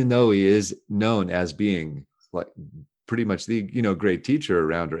that, even though he is known as being like pretty much the great teacher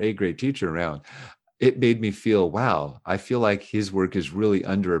around, or a great teacher around, it made me feel, wow, I feel like his work is really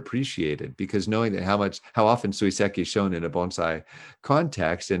underappreciated, because knowing that how often Suiseki is shown in a bonsai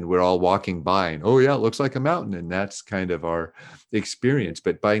context, and we're all walking by and, oh yeah, it looks like a mountain. And that's kind of our experience.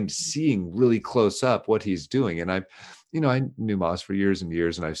 But by seeing really close up what he's doing, and I knew Moss for years and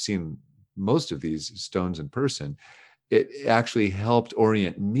years, and I've seen most of these stones in person. It actually helped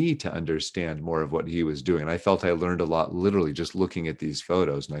orient me to understand more of what he was doing. And I felt I learned a lot literally just looking at these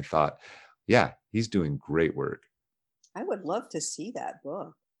photos. And I thought, yeah, he's doing great work. I would love to see that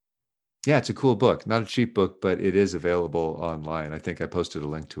book. Yeah, it's a cool book. Not a cheap book, but it is available online. I think I posted a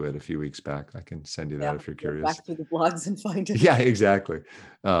link to it a few weeks back. I can send you that if you're Go curious. back through the blogs and find it. Yeah, exactly.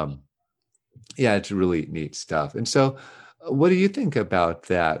 Yeah, it's really neat stuff. And so, what do you think about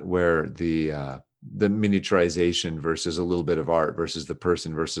that? Where the miniaturization versus a little bit of art versus the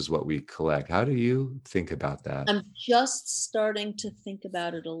person versus what we collect. How do you think about that? I'm just starting to think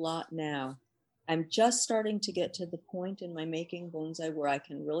about it a lot now. I'm just starting to get to the point in my making bonsai where I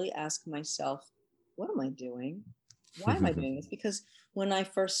can really ask myself, what am I doing? Why am I doing this? Because when I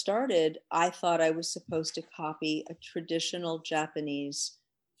first started, I thought I was supposed to copy a traditional Japanese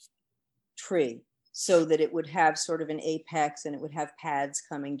tree so that it would have sort of an apex and it would have pads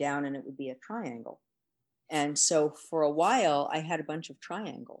coming down and it would be a triangle. And so for a while, I had a bunch of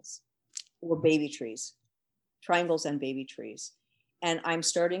triangles or baby trees, triangles and baby trees. And I'm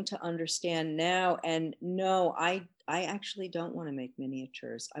starting to understand now. And no, I actually don't want to make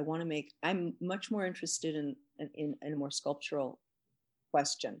miniatures. I'm much more interested in a more sculptural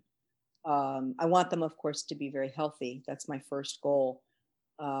question. I want them, of course, to be very healthy. That's my first goal.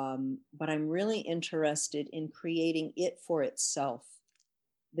 But I'm really interested in creating it for itself,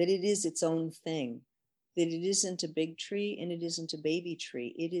 that it is its own thing, that it isn't a big tree and it isn't a baby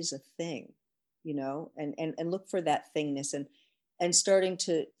tree. It is a thing, and look for that thingness and starting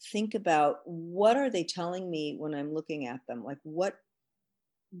to think about what are they telling me when I'm looking at them? Like what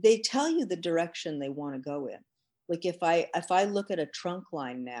they tell you the direction they want to go in. Like if I look at a trunk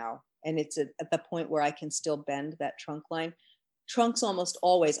line now and it's at the point where I can still bend that trunk line, trunks almost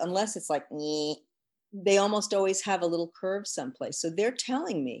always, unless it's like, they almost always have a little curve someplace. So they're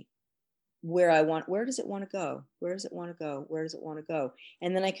telling me where does it want to go? Where does it want to go? Where does it want to go?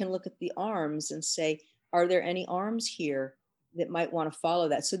 And then I can look at the arms and say, are there any arms here that might want to follow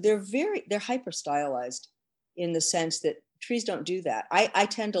that? So they're hyper stylized in the sense that trees don't do that. I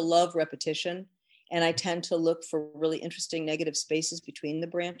tend to love repetition, and I tend to look for really interesting negative spaces between the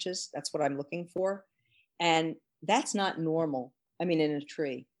branches. That's what I'm looking for. And that's not normal. I mean, in a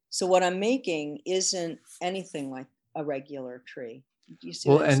tree. So what I'm making isn't anything like a regular tree. Do you see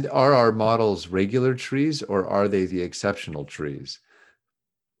Well, and are our models regular trees, or are they the exceptional trees?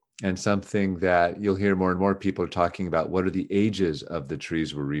 And something that you'll hear more and more people are talking about, what are the ages of the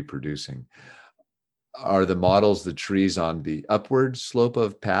trees we're reproducing? Are the models the trees on the upward slope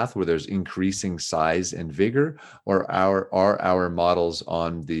of path where there's increasing size and vigor, or are our models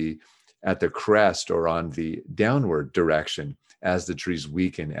at the crest or on the downward direction as the trees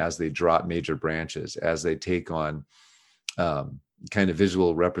weaken, as they drop major branches, as they take on kind of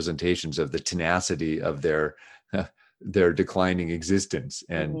visual representations of the tenacity of their declining existence?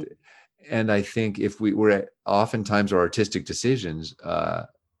 And I think if oftentimes our artistic decisions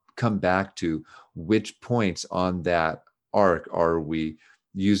come back to which points on that arc are we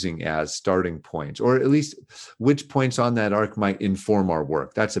using as starting points, or at least which points on that arc might inform our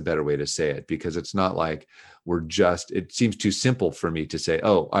work. That's a better way to say it, because it's not like it seems too simple for me to say,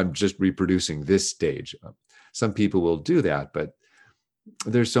 oh, I'm just reproducing this stage. Some people will do that, but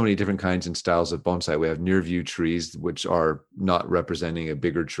there's so many different kinds and styles of bonsai. We have near view trees, which are not representing a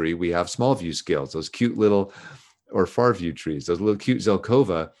bigger tree. We have small view scales, those cute little, or far view trees, those little cute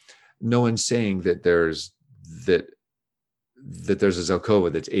Zelkova. No one's saying that there's a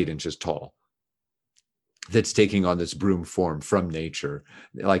Zelkova that's 8 inches tall, that's taking on this broom form from nature.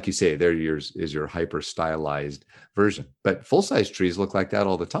 Like you say, is your hyper stylized version. But full-size trees look like that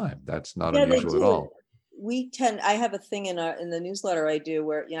all the time. That's not unusual at all. I have a thing in the newsletter I do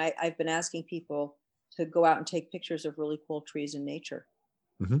where I've been asking people to go out and take pictures of really cool trees in nature.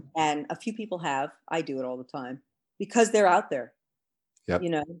 Mm-hmm. And a few people have. I do it all the time because they're out there. Yep.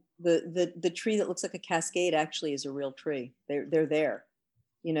 The tree that looks like a cascade actually is a real tree. They're there.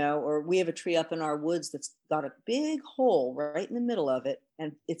 Or we have a tree up in our woods that's got a big hole right in the middle of it,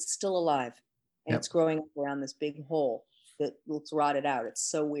 and it's still alive. And It's growing up around this big hole that looks rotted out. It's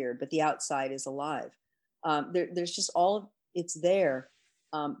so weird, but the outside is alive. There's just it's there.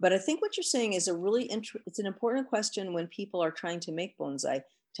 But I think what you're saying is it's an important question when people are trying to make bonsai,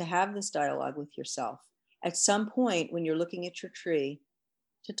 to have this dialogue with yourself. At some point when you're looking at your tree,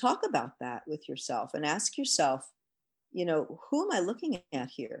 to talk about that with yourself and ask yourself, who am I looking at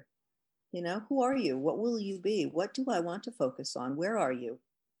here? Who are you? What will you be? What do I want to focus on? Where are you?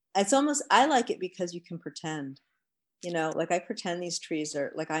 It's almost, I like it because you can pretend, like I pretend these trees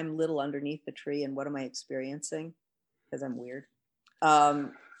are like I'm little underneath the tree, and what am I experiencing? Because I'm weird.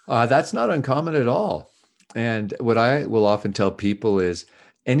 That's not uncommon at all. And what I will often tell people is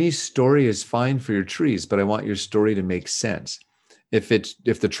any story is fine for your trees, but I want your story to make sense. If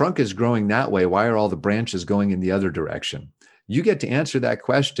the trunk is growing that way, why are all the branches going in the other direction? You get to answer that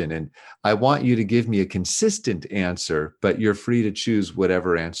question. And I want you to give me a consistent answer, but you're free to choose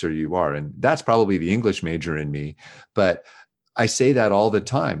whatever answer you are. And that's probably the English major in me. But I say that all the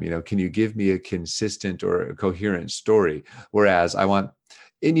time, can you give me a consistent or a coherent story? Whereas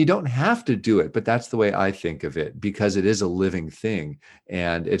and you don't have to do it, but that's the way I think of it, because it is a living thing.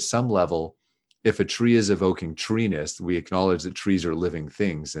 And at some level, if a tree is evoking treeness, we acknowledge that trees are living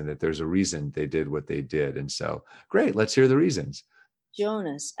things and that there's a reason they did what they did. And so, great, let's hear the reasons.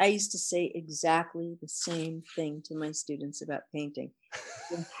 Jonas, I used to say exactly the same thing to my students about painting.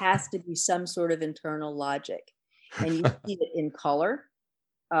 There has to be some sort of internal logic. And you see it in color.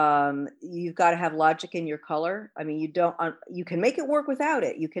 You've got to have logic in your color. I mean, you can make it work without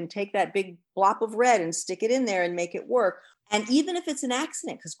it. You can take that big blop of red and stick it in there and make it work. And even if it's an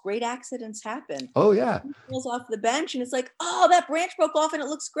accident, because great accidents happen. Oh, yeah. It falls off the bench and it's like, oh, that branch broke off and it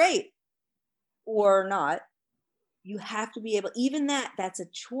looks great. Or not. You have to be able, even that's a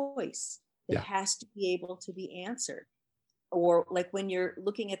choice. It has to be able to be answered. Or like when you're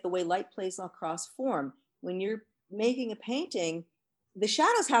looking at the way light plays across form, when you're making a painting, the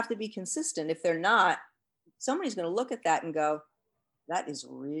shadows have to be consistent. If they're not, somebody's going to look at that and go, that is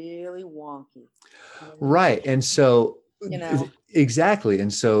really wonky. Right. And so, exactly.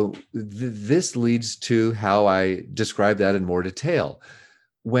 And so this leads to how I describe that in more detail.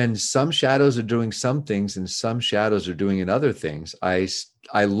 When some shadows are doing some things and some shadows are doing other things, I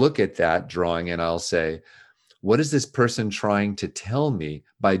look at that drawing and I'll say, what is this person trying to tell me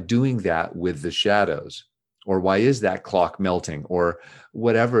by doing that with the shadows? Or why is that clock melting? Or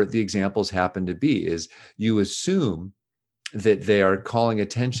whatever the examples happen to be, is you assume that they are calling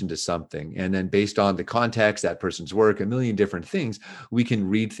attention to something. And then based on the context, that person's work, a million different things, we can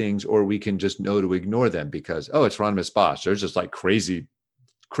read things or we can just know to ignore them because, oh, it's Hieronymus Bosch. There's just like crazy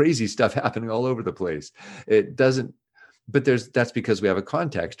stuff happening all over the place. It doesn't, but that's because we have a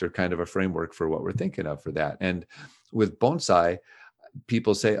context or kind of a framework for what we're thinking of for that. And with bonsai,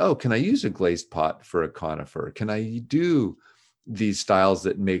 people say, oh, can I use a glazed pot for a conifer? Can I do these styles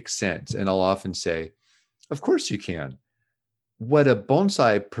that make sense? And I'll often say, of course you can. What a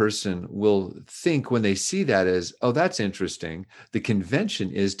bonsai person will think when they see that is, oh, that's interesting. The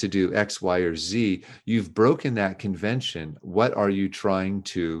convention is to do X, Y, or Z. You've broken that convention. What are you trying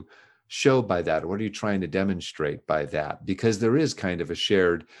to show by that? What are you trying to demonstrate by that? Because there is kind of a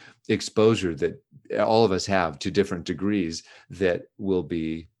shared exposure that all of us have to different degrees that will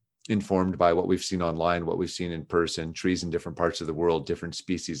be informed by what we've seen online, what we've seen in person, trees in different parts of the world, different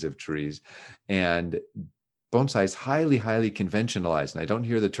species of trees. And bonsai is highly, highly conventionalized. And I don't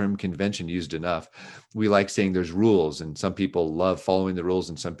hear the term convention used enough. We like saying there's rules, and some people love following the rules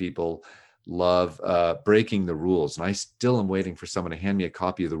and some people love breaking the rules. And I still am waiting for someone to hand me a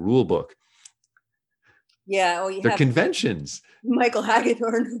copy of the rule book. Yeah. Well, they're conventions. Michael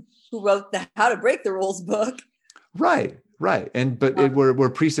Hagedorn, who wrote the How to Break the Rules book. Right. But we're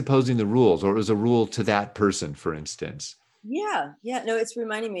presupposing the rules, or it was a rule to that person, for instance. Yeah. No, it's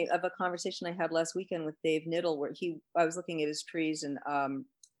reminding me of a conversation I had last weekend with Dave Niddle, where I was looking at his trees, and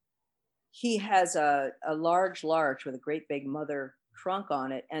he has a large larch with a great big mother trunk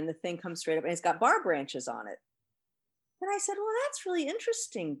on it, and the thing comes straight up and it's got bar branches on it. And I said, well, that's really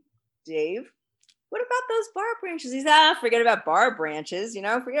interesting, Dave. What about those bar branches? He said, forget about bar branches,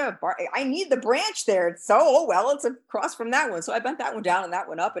 forget about bar. I need the branch there. It's it's across from that one. So I bent that one down and that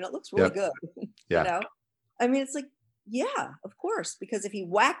one up, and it looks really good. Yeah. I mean, it's like, yeah, of course, because if he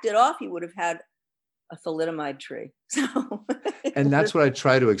whacked it off, he would have had a thalidomide tree. So, and that's what I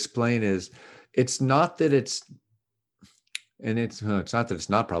try to explain is it's not that it's not that it's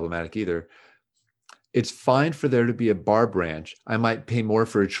not problematic either. It's fine for there to be a bar branch. I might pay more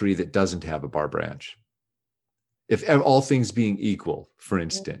for a tree that doesn't have a bar branch, if all things being equal, for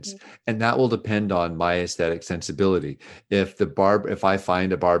instance. Mm-hmm. And that will depend on my aesthetic sensibility. If I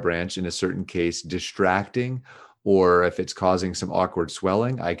find a bar branch in a certain case distracting, or if it's causing some awkward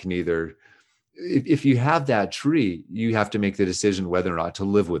swelling, I can either, if you have that tree, you have to make the decision whether or not to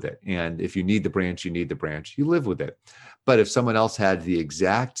live with it. And if you need the branch, you live with it. But if someone else had the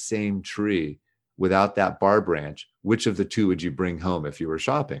exact same tree without that bar branch, which of the two would you bring home if you were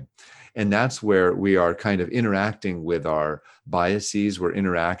shopping? And that's where we are kind of interacting with our biases. We're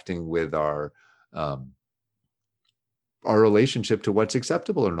interacting with our relationship to what's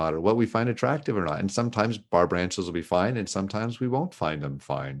acceptable or not, or what we find attractive or not. And sometimes bar branches will be fine, and sometimes we won't find them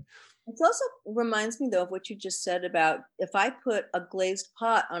fine. It also reminds me, though, of what you just said about if I put a glazed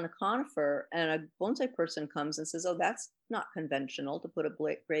pot on a conifer and a bonsai person comes and says, oh, that's not conventional to put a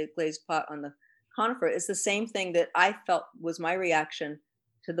glazed pot on the conifer. It's the same thing that I felt was my reaction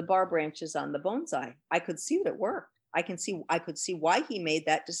to the bar branches on the bonsai. I could see that it worked. I could see why he made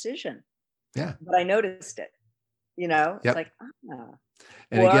that decision. Yeah. But I noticed it. It's like,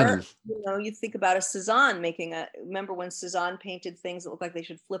 And or, again, you think about a Cezanne remember when Cezanne painted things that looked like they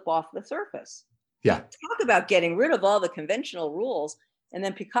should flip off the surface? Yeah. Talk about getting rid of all the conventional rules. And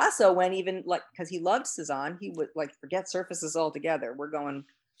then Picasso went even because he loved Cezanne, he would forget surfaces altogether. We're going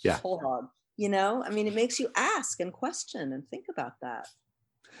whole hog, it makes you ask and question and think about that.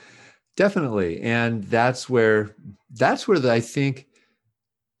 Definitely. And that's where I think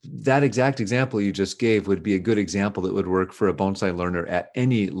that exact example you just gave would be a good example that would work for a bonsai learner at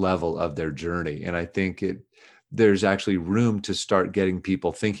any level of their journey. And I think there's actually room to start getting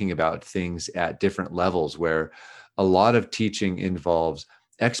people thinking about things at different levels, where a lot of teaching involves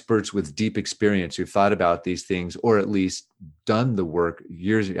experts with deep experience who've thought about these things, or at least done the work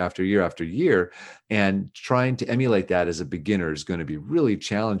years after year after year. And trying to emulate that as a beginner is going to be really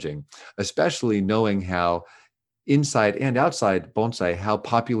challenging, especially knowing how inside and outside bonsai, how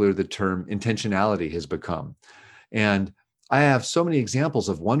popular the term intentionality has become. And I have so many examples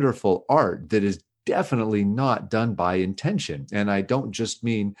of wonderful art that is definitely not done by intention. And I don't just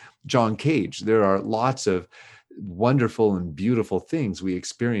mean John Cage. There are lots of wonderful and beautiful things we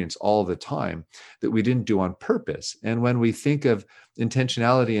experience all the time that we didn't do on purpose. And when we think of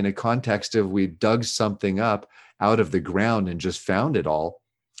intentionality in a context of we dug something up out of the ground and just found it all,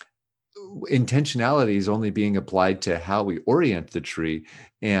 intentionality is only being applied to how we orient the tree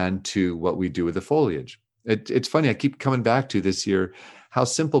and to what we do with the foliage. It's funny, I keep coming back to this year, how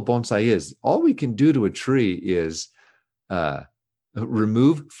simple bonsai is. All we can do to a tree is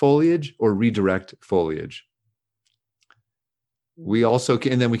remove foliage or redirect foliage. We also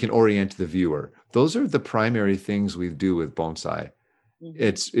can, and then we can orient the viewer. Those are the primary things we do with bonsai. Mm-hmm.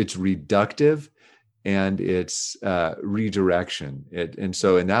 It's reductive and it's redirection. And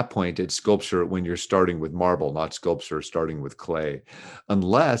so in that point, it's sculpture when you're starting with marble, not sculpture starting with clay,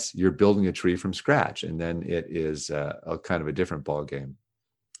 unless you're building a tree from scratch. And then it is a kind of a different ballgame.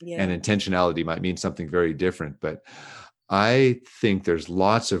 Yeah. And intentionality might mean something very different. But I think there's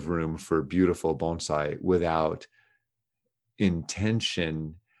lots of room for beautiful bonsai without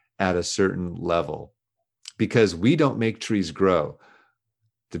intention at a certain level, because we don't make trees grow.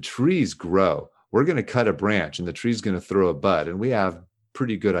 The trees grow. We're going to cut a branch and the tree's going to throw a bud, and we have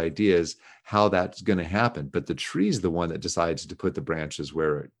pretty good ideas how that's going to happen. But the tree's the one that decides to put the branches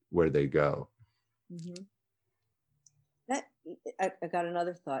where they go. Mm-hmm. I got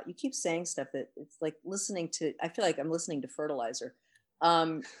another thought. You keep saying stuff that it's like I feel like I'm listening to fertilizer.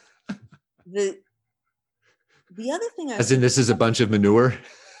 The other thing as in this is a bunch of manure?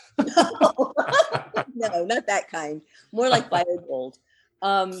 No, no, not that kind. More like biogold.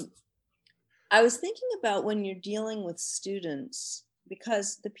 I was thinking about when you're dealing with students,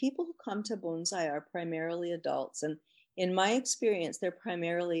 because the people who come to bonsai are primarily adults. And in my experience, they're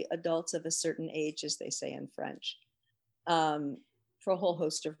primarily adults of a certain age, as they say in French, for a whole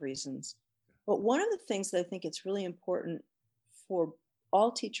host of reasons. But one of the things that I think it's really important for all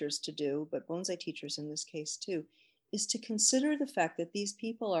teachers to do, but bonsai teachers in this case too, is to consider the fact that these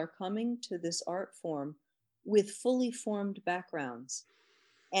people are coming to this art form with fully formed backgrounds.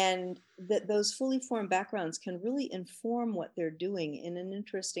 And that those fully formed backgrounds can really inform what they're doing in an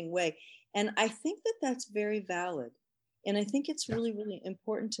interesting way. And I think that that's very valid. And I think it's really, really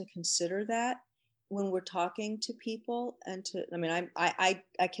important to consider that when we're talking to people. And I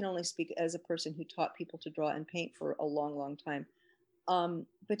can only speak as a person who taught people to draw and paint for a long, long time.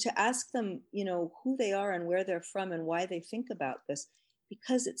 But to ask them, who they are and where they're from and why they think about this,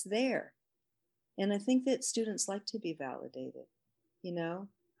 because it's there. And I think that students like to be validated,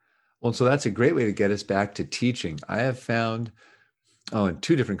 Well, so that's a great way to get us back to teaching. I have found, in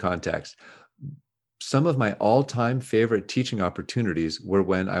two different contexts, some of my all-time favorite teaching opportunities were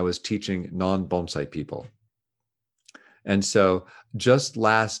when I was teaching non-bonsai people. And so just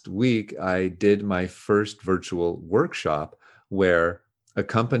last week, I did my first virtual workshop where a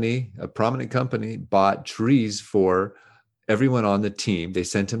prominent company, bought trees for everyone on the team. They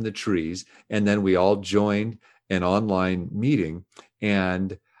sent them the trees, and then we all joined an online meeting.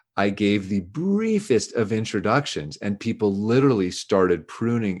 And I gave the briefest of introductions, and people literally started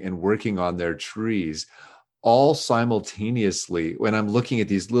pruning and working on their trees all simultaneously when I'm looking at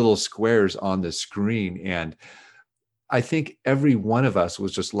these little squares on the screen. And I think every one of us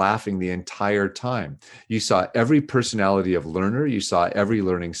was just laughing the entire time. You saw every personality of learner. You saw every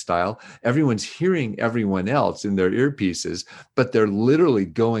learning style. Everyone's hearing everyone else in their earpieces, but they're literally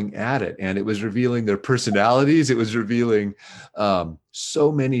going at it. And it was revealing their personalities. It was revealing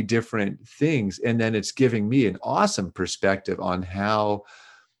so many different things. And then it's giving me an awesome perspective on how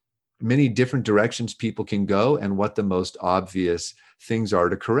many different directions people can go and what the most obvious things are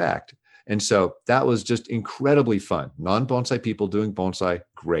to correct. And so that was just incredibly fun. Non-bonsai people doing bonsai,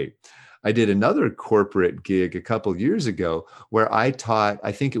 great. I did another corporate gig a couple of years ago where I taught,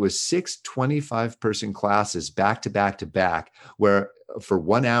 I think it was 6 25-person classes back to back to back, where for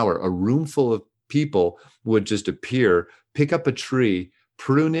 1 hour, a room full of people would just appear, pick up a tree,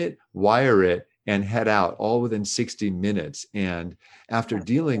 prune it, wire it, and head out all within 60 minutes. And after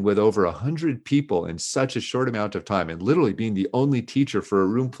dealing with over 100 people in such a short amount of time and literally being the only teacher for a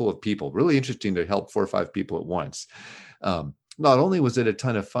room full of people, really interesting to help 4 or 5 people at once. Not only was it a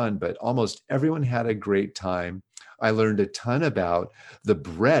ton of fun, but almost everyone had a great time. I learned a ton about the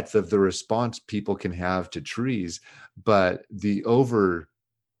breadth of the response people can have to trees, but the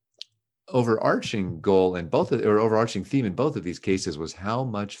overarching goal in both or overarching theme in both of these cases was how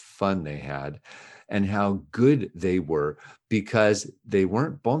much fun they had and how good they were, because they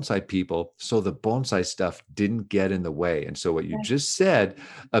weren't bonsai people. So the bonsai stuff didn't get in the way. And so what you just said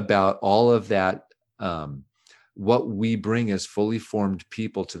about all of that, what we bring as fully formed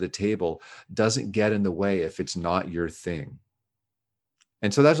people to the table doesn't get in the way if it's not your thing.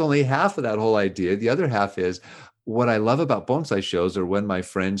 And so that's only half of that whole idea. The other half is, what I love about bonsai shows are when my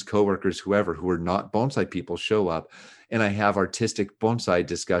friends, coworkers, whoever, who are not bonsai people show up, and I have artistic bonsai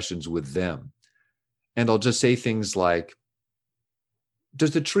discussions with them. And I'll just say things like,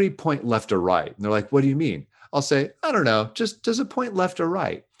 does the tree point left or right? And they're like, what do you mean? I'll say, I don't know, just does it point left or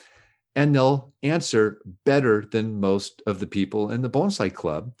right? And they'll answer better than most of the people in the bonsai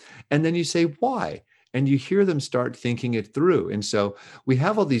club. And then you say, why? And you hear them start thinking it through. And so we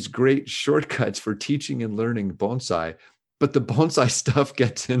have all these great shortcuts for teaching and learning bonsai, but the bonsai stuff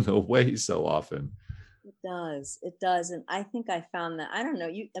gets in the way so often. It does. It does. And I think I found that, I don't know,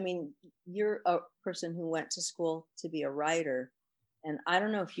 you're a person who went to school to be a writer. And I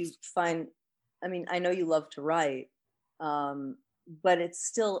don't know if you find, I know you love to write, but it's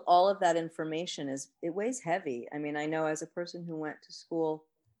still, all of that information it weighs heavy. I know as a person who went to school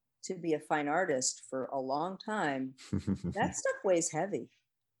to be a fine artist for a long time, that stuff weighs heavy.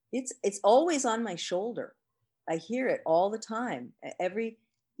 It's always on my shoulder. I hear it all the time.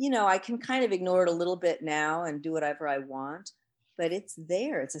 I can kind of ignore it a little bit now and do whatever I want, but it's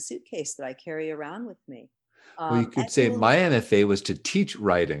there. It's a suitcase that I carry around with me. Well, you could say my MFA was to teach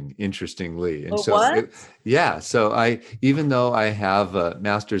writing, interestingly. And so even though I have a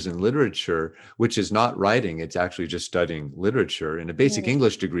master's in literature, which is not writing, it's actually just studying literature. And a basic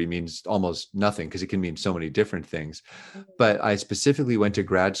English degree means almost nothing because it can mean so many different things. But I specifically went to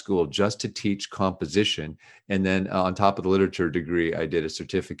grad school just to teach composition. And then on top of the literature degree, I did a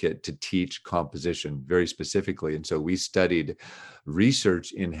certificate to teach composition very specifically. And so we studied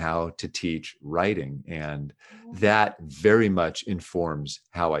research in how to teach writing, and that very much informs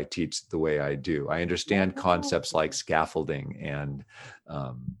how I teach the way I do. I understand concepts like scaffolding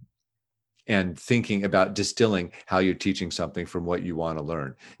and thinking about distilling how you're teaching something from what you want to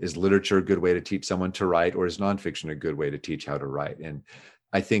learn. Is literature a good way to teach someone to write, or is nonfiction a good way to teach how to write? And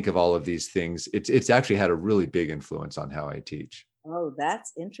I think of all of these things. It's actually had a really big influence on how I teach. Oh,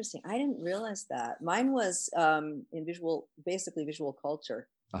 that's interesting. I didn't realize that. Mine was in basically visual culture.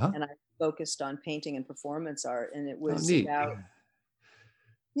 And I focused on painting and performance art. And it was about,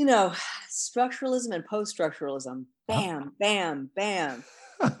 structuralism and post-structuralism. Bam, bam, bam.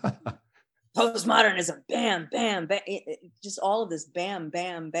 Postmodernism, bam, bam, bam. Just all of this bam,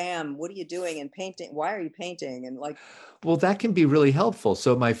 bam, bam. What are you doing in painting? Why are you painting? And well, that can be really helpful.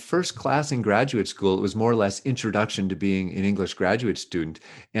 So my first class in graduate school, it was more or less introduction to being an English graduate student.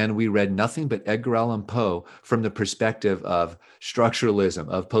 And we read nothing but Edgar Allan Poe from the perspective of structuralism,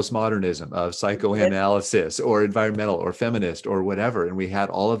 of postmodernism, of psychoanalysis, or environmental, or feminist, or whatever. And we had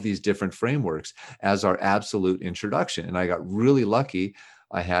all of these different frameworks as our absolute introduction. And I got really lucky.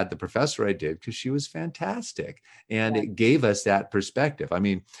 I had the professor I did because she was fantastic. And it gave us that perspective.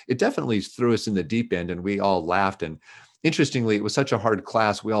 It definitely threw us in the deep end and we all laughed. And interestingly, it was such a hard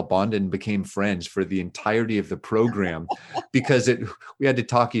class. We all bonded and became friends for the entirety of the program because we had to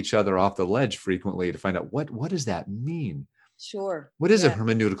talk each other off the ledge frequently to find out what does that mean? Sure. What is a Yeah.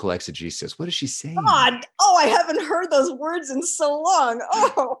 hermeneutical exegesis? What is she saying? God. Oh, I haven't heard those words in so long.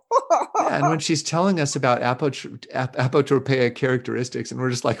 Oh. Yeah, and when she's telling us about apotropeia characteristics, and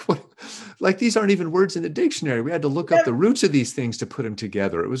we're just like, what? Like, these aren't even words in the dictionary. We had to look up the roots of these things to put them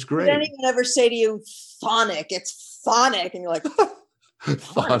together. It was Did great. anyone ever say to you, phonic? It's phonic. And you're like,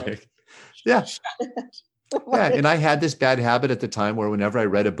 Phonic. Yeah. Yeah. And I had this bad habit at the time where whenever I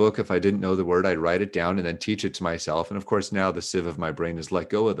read a book, if I didn't know the word, I'd write it down and then teach it to myself. And of course, now the sieve of my brain has let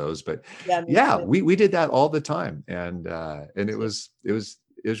go of those. But yeah, we did that all the time. And it was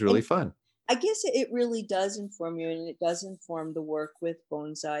really fun. I guess it really does inform you, and it does inform the work with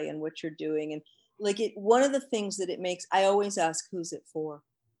bonsai and what you're doing. And like one of the things that it makes, I always ask, who's it for?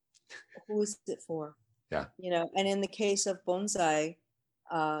 Who is it for? Yeah. And in the case of bonsai,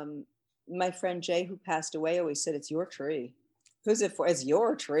 my friend Jay, who passed away, always said, it's your tree. Who's it for? It's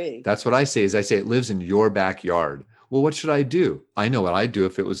your tree. That's what I say it lives in your backyard. Well, what should I do? I know what I'd do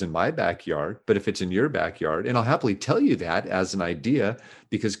if it was in my backyard, but if it's in your backyard, and I'll happily tell you that as an idea,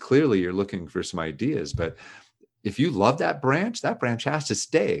 because clearly you're looking for some ideas. But if you love that branch has to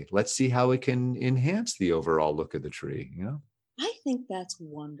stay. Let's see how it can enhance the overall look of the tree, I think that's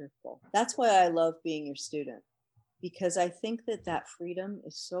wonderful. That's why I love being your student, because I think that freedom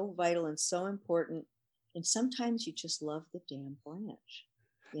is so vital and so important. And sometimes you just love the damn branch.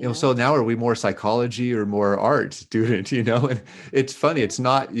 So now are we more psychology or more art student, And it's funny. It's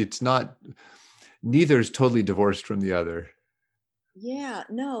not, neither is totally divorced from the other. Yeah,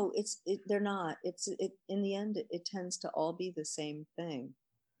 no, they're not. In the end, it tends to all be the same thing.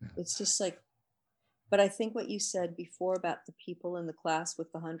 Yeah. It's just like, but I think what you said before about the people in the class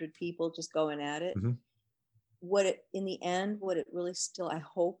with the 100 people just going at it, mm-hmm. In the end, what it really still, I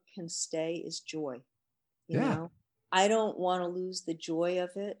hope, can stay is joy. You yeah. know, I don't want to lose the joy of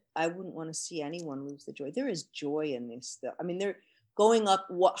it. I wouldn't want to see anyone lose the joy. There is joy in this stuff. I mean, they're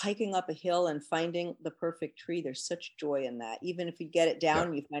hiking up a hill and finding the perfect tree. There's such joy in that. Even if you get it down,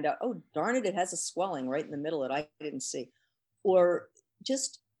 and you find out, oh, darn it, it has a swelling right in the middle that I didn't see. Or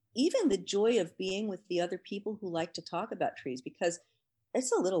just even the joy of being with the other people who like to talk about trees, because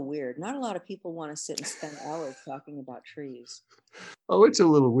it's a little weird. Not a lot of people want to sit and spend hours talking about trees. Oh, it's a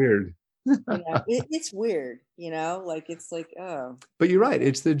little weird. It's weird, like it's like, oh. But you're right.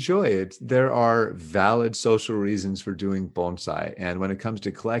 It's the joy. There are valid social reasons for doing bonsai. And when it comes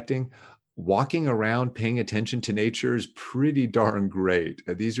to collecting, walking around, paying attention to nature is pretty darn great.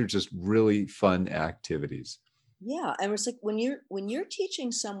 These are just really fun activities. Yeah. And it's like when you're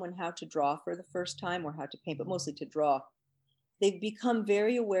teaching someone how to draw for the first time, or how to paint, but mostly to draw, they've become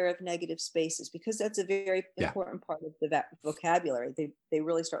very aware of negative spaces, because that's a very important part of the vocabulary. They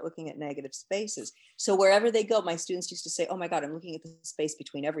really start looking at negative spaces. So wherever they go, my students used to say, oh my God, I'm looking at the space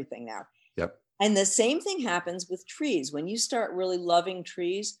between everything now. Yep. And the same thing happens with trees. When you start really loving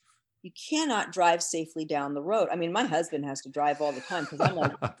trees, you cannot drive safely down the road. I mean, my husband has to drive all the time, because I'm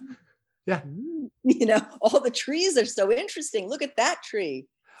like, yeah, all the trees are so interesting. Look at that tree.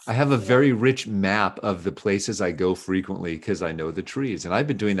 I have a very rich map of the places I go frequently because I know the trees. And I've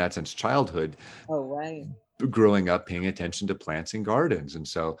been doing that since childhood. Oh, right. Growing up, paying attention to plants and gardens. And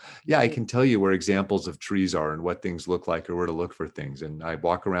so, yeah, I can tell you where examples of trees are and what things look like or where to look for things. And I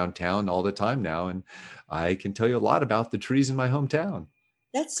walk around town all the time now, and I can tell you a lot about the trees in my hometown.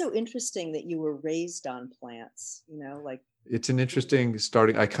 That's so interesting that you were raised on plants, It's an interesting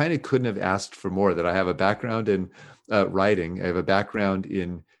starting. I kind of couldn't have asked for more. That I have a background in writing. I have a background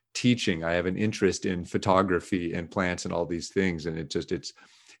in teaching. I have an interest in photography and plants and all these things. And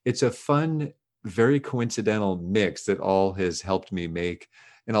it's a fun, very coincidental mix that all has helped me make.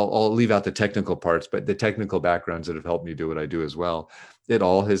 And I'll leave out the technical parts, but the technical backgrounds that have helped me do what I do as well. It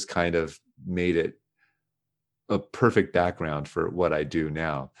all has kind of made it a perfect background for what I do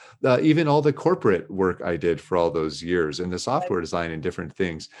now. Even all the corporate work I did for all those years and the software design and different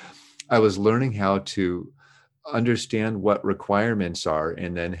things, I was learning how to understand what requirements are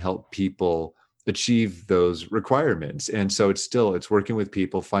and then help people achieve those requirements. And so it's working with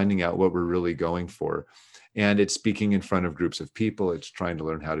people, finding out what we're really going for. And it's speaking in front of groups of people. It's trying to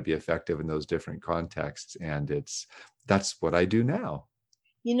learn how to be effective in those different contexts. And that's what I do now.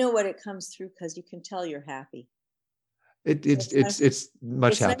 You know what, it comes through because you can tell you're happy. It's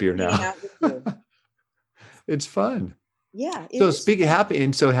much happier now. It's fun. Yeah. So speaking of happy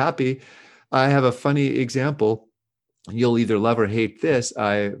and so happy, I have a funny example. You'll either love or hate this.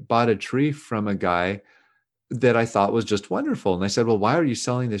 I bought a tree from a guy that I thought was just wonderful. And I said, well, why are you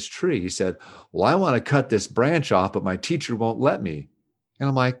selling this tree? He said, well, I want to cut this branch off, but my teacher won't let me. And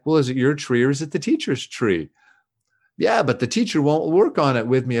I'm like, well, is it your tree or is it the teacher's tree? Yeah, but the teacher won't work on it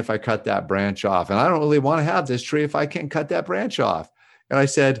with me if I cut that branch off. And I don't really want to have this tree if I can't cut that branch off. And I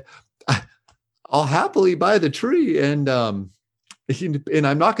said, I'll happily buy the tree. And I'm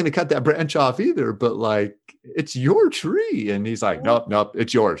not going to cut that branch off either, but like, it's your tree. And he's like, nope, nope,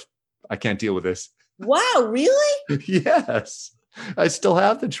 it's yours. I can't deal with this. Wow, really? Yes. I still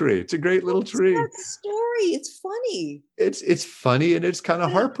have the tree. It's a great little tree. That story. It's funny. It's funny and it's kind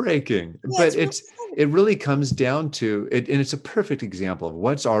of heartbreaking, but it really comes down to it. And it's a perfect example of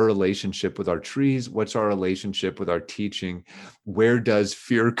what's our relationship with our trees. What's our relationship with our teaching? Where does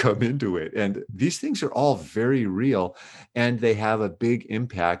fear come into it? And these things are all very real and they have a big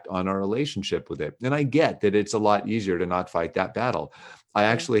impact on our relationship with it. And I get that it's a lot easier to not fight that battle. I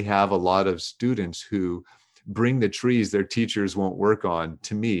actually have a lot of students who bring the trees their teachers won't work on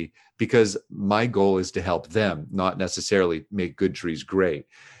to me because my goal is to help them, not necessarily make good trees great.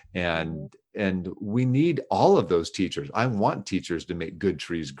 And we need all of those teachers. I want teachers to make good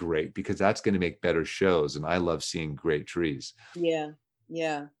trees great because that's going to make better shows. And I love seeing great trees. Yeah.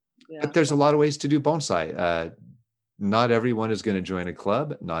 But there's a lot of ways to do bonsai. Not everyone is going to join a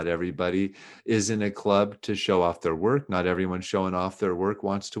club. Not everybody is in a club to show off their work. Not everyone showing off their work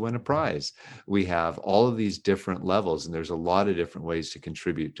wants to win a prize. We have all of these different levels, and there's a lot of different ways to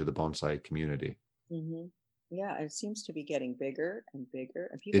contribute to the bonsai community. Mm-hmm. Yeah, it seems to be getting bigger and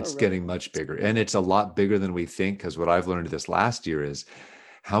bigger. And it's getting much bigger, and it's a lot bigger than we think, because what I've learned this last year is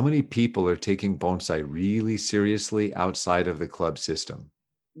how many people are taking bonsai really seriously outside of the club system.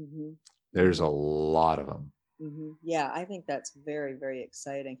 Mm-hmm. There's a lot of them. Mm-hmm. Yeah, I think that's very, very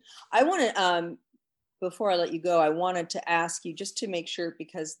exciting. I want to, before I let you go, I wanted to ask you just to make sure,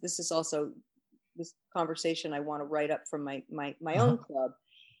 because this is also this conversation I want to write up from my own club.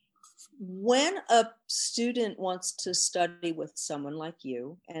 When a student wants to study with someone like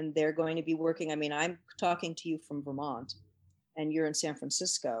you, and they're going to be working, I mean, I'm talking to you from Vermont, and you're in San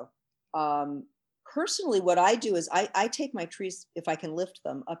Francisco. Personally, what I do is I take my trees, if I can lift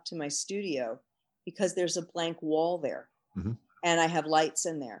them, up to my studio, because there's a blank wall there, mm-hmm. and I have lights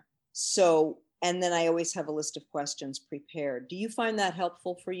in there. So, and then I always have a list of questions prepared. Do you find that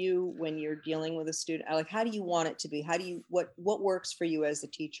helpful for you when you're dealing with a student? Like, how do you want it to be? How do you, what works for you as a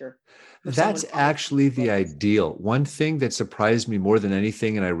teacher? That's actually the ideal. One thing that surprised me more than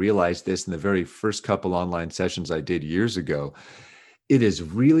anything, and I realized this in the very first couple online sessions I did years ago, it is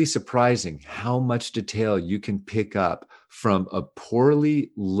really surprising how much detail you can pick up from a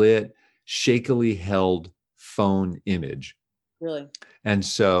poorly lit, shakily held phone image. Really? And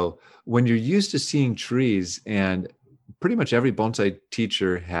so when you're used to seeing trees, and pretty much every bonsai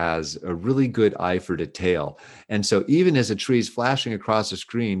teacher has a really good eye for detail. And so even as a tree is flashing across the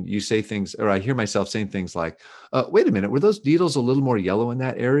screen, you say things, or I hear myself saying things like, wait a minute, were those needles a little more yellow in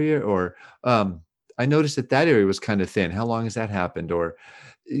that area? Or I noticed that area was kind of thin. How long has that happened? Or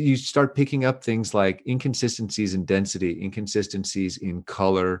you start picking up things like inconsistencies in density, inconsistencies in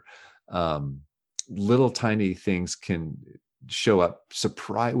color. Little tiny things can show up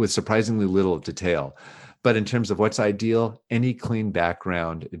with surprisingly little detail. But in terms of what's ideal, any clean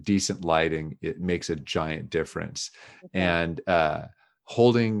background, decent lighting, it makes a giant difference. Okay. And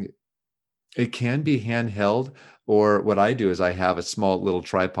holding, it can be handheld, or what I do is I have a small little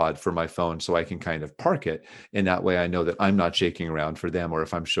tripod for my phone so I can kind of park it. And that way I know that I'm not shaking around for them, or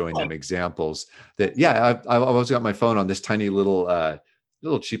if I'm showing them examples that, I've always got my phone on this tiny little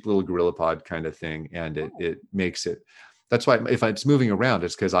cheap little GorillaPod kind of thing. And it makes it, that's why if it's moving around,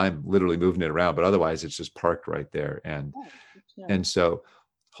 it's because I'm literally moving it around, but otherwise it's just parked right there. And so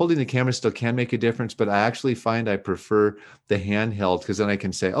holding the camera still can make a difference, but I actually find I prefer the handheld, because then I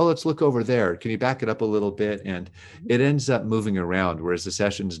can say, oh, let's look over there. Can you back it up a little bit? And it ends up moving around, whereas the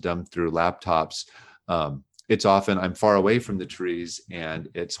session's done through laptops. It's often I'm far away from the trees and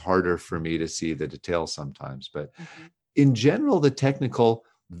it's harder for me to see the details sometimes. But in general, the technical,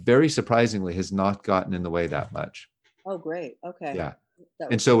 very surprisingly, has not gotten in the way that much. Oh, great. Okay. Yeah.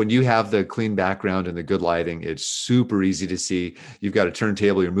 And so when you have the clean background and the good lighting, it's super easy to see. You've got a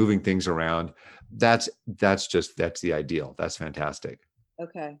turntable, you're moving things around. That's the ideal. That's fantastic.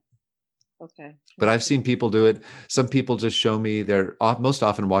 Okay. But I've seen people do it. Some people just show me, they're most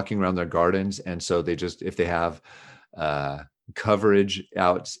often walking around their gardens. And so they just, if they have coverage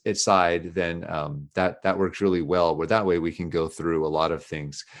outside, then that works really well, where that way we can go through a lot of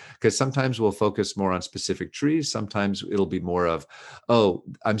things, because sometimes we'll focus more on specific trees. Sometimes it'll be more of, oh,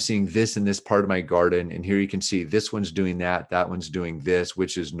 I'm seeing this in this part of my garden, and here you can see this one's doing that one's doing this,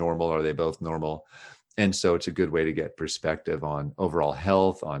 which is normal, are they both normal? And so it's a good way to get perspective on overall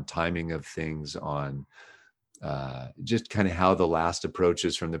health, on timing of things, on just kind of how the last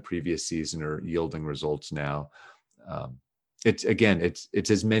approaches from the previous season are yielding results now.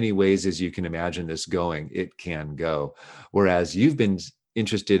 It's as many ways as you can imagine this going, it can go. Whereas you've been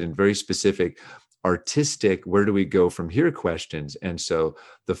interested in very specific artistic, where do we go from here questions. And so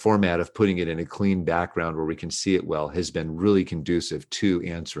the format of putting it in a clean background where we can see it well has been really conducive to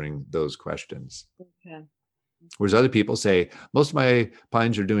answering those questions. Okay. Whereas other people say, most of my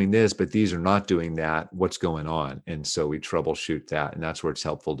pines are doing this, but these are not doing that. What's going on? And so we troubleshoot that. And that's where it's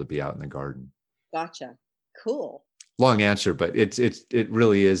helpful to be out in the garden. Gotcha. Cool. Long answer, but it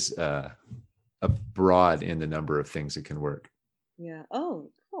really is a broad in the number of things that can work. Yeah.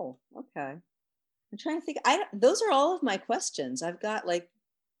 Oh, cool. Okay. I'm trying to think. Those are all of my questions. I've got like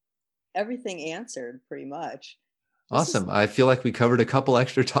everything answered pretty much. Awesome. I feel like we covered a couple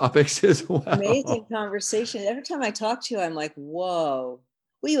extra topics as well. Amazing conversation. Every time I talk to you, I'm like, whoa.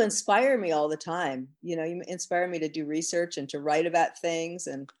 Well, you inspire me all the time. You inspire me to do research and to write about things.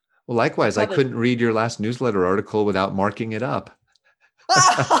 And well, likewise, I couldn't read your last newsletter article without marking it up.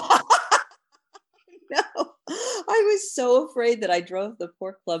 No, I was so afraid that I drove the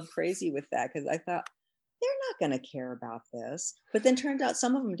Pork Club crazy with that because I thought they're not going to care about this. But then turned out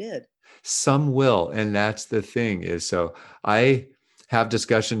some of them did. Some will. And that's the thing is, so I have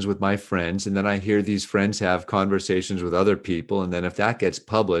discussions with my friends, and then I hear these friends have conversations with other people. And then if that gets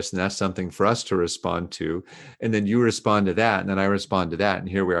published, then that's something for us to respond to. And then you respond to that, and then I respond to that. And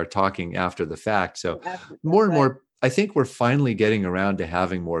here we are talking after the fact. So more and more, I think we're finally getting around to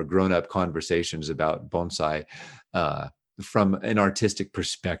having more grown-up conversations about bonsai from an artistic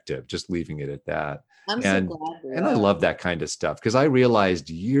perspective, just leaving it at that. I'm so glad. And I love that kind of stuff because I realized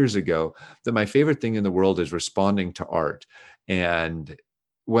years ago that my favorite thing in the world is responding to art. And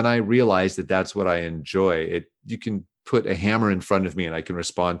when I realized that that's what I enjoy, you can put a hammer in front of me and I can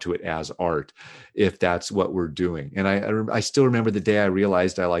respond to it as art if that's what we're doing. And I still remember the day I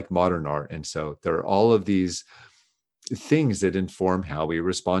realized I like modern art. And so there are all of these things that inform how we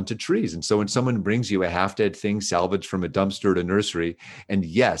respond to trees. And so when someone brings you a half-dead thing salvaged from a dumpster at a nursery, and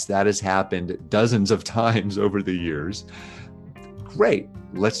yes, that has happened dozens of times over the years, great.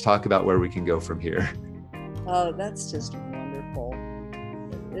 Let's talk about where we can go from here. Oh, that's just wonderful.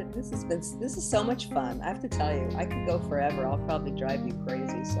 This is so much fun. I have to tell you, I could go forever. I'll probably drive you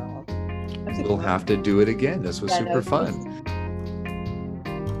crazy. So we'll have to do it again. This was super fun.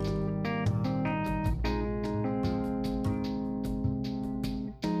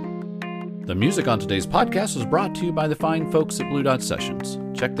 The music on today's podcast was brought to you by the fine folks at Blue Dot Sessions.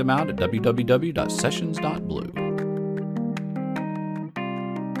 Check them out at www.sessions.blue.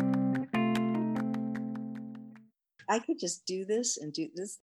 I could just do this and do this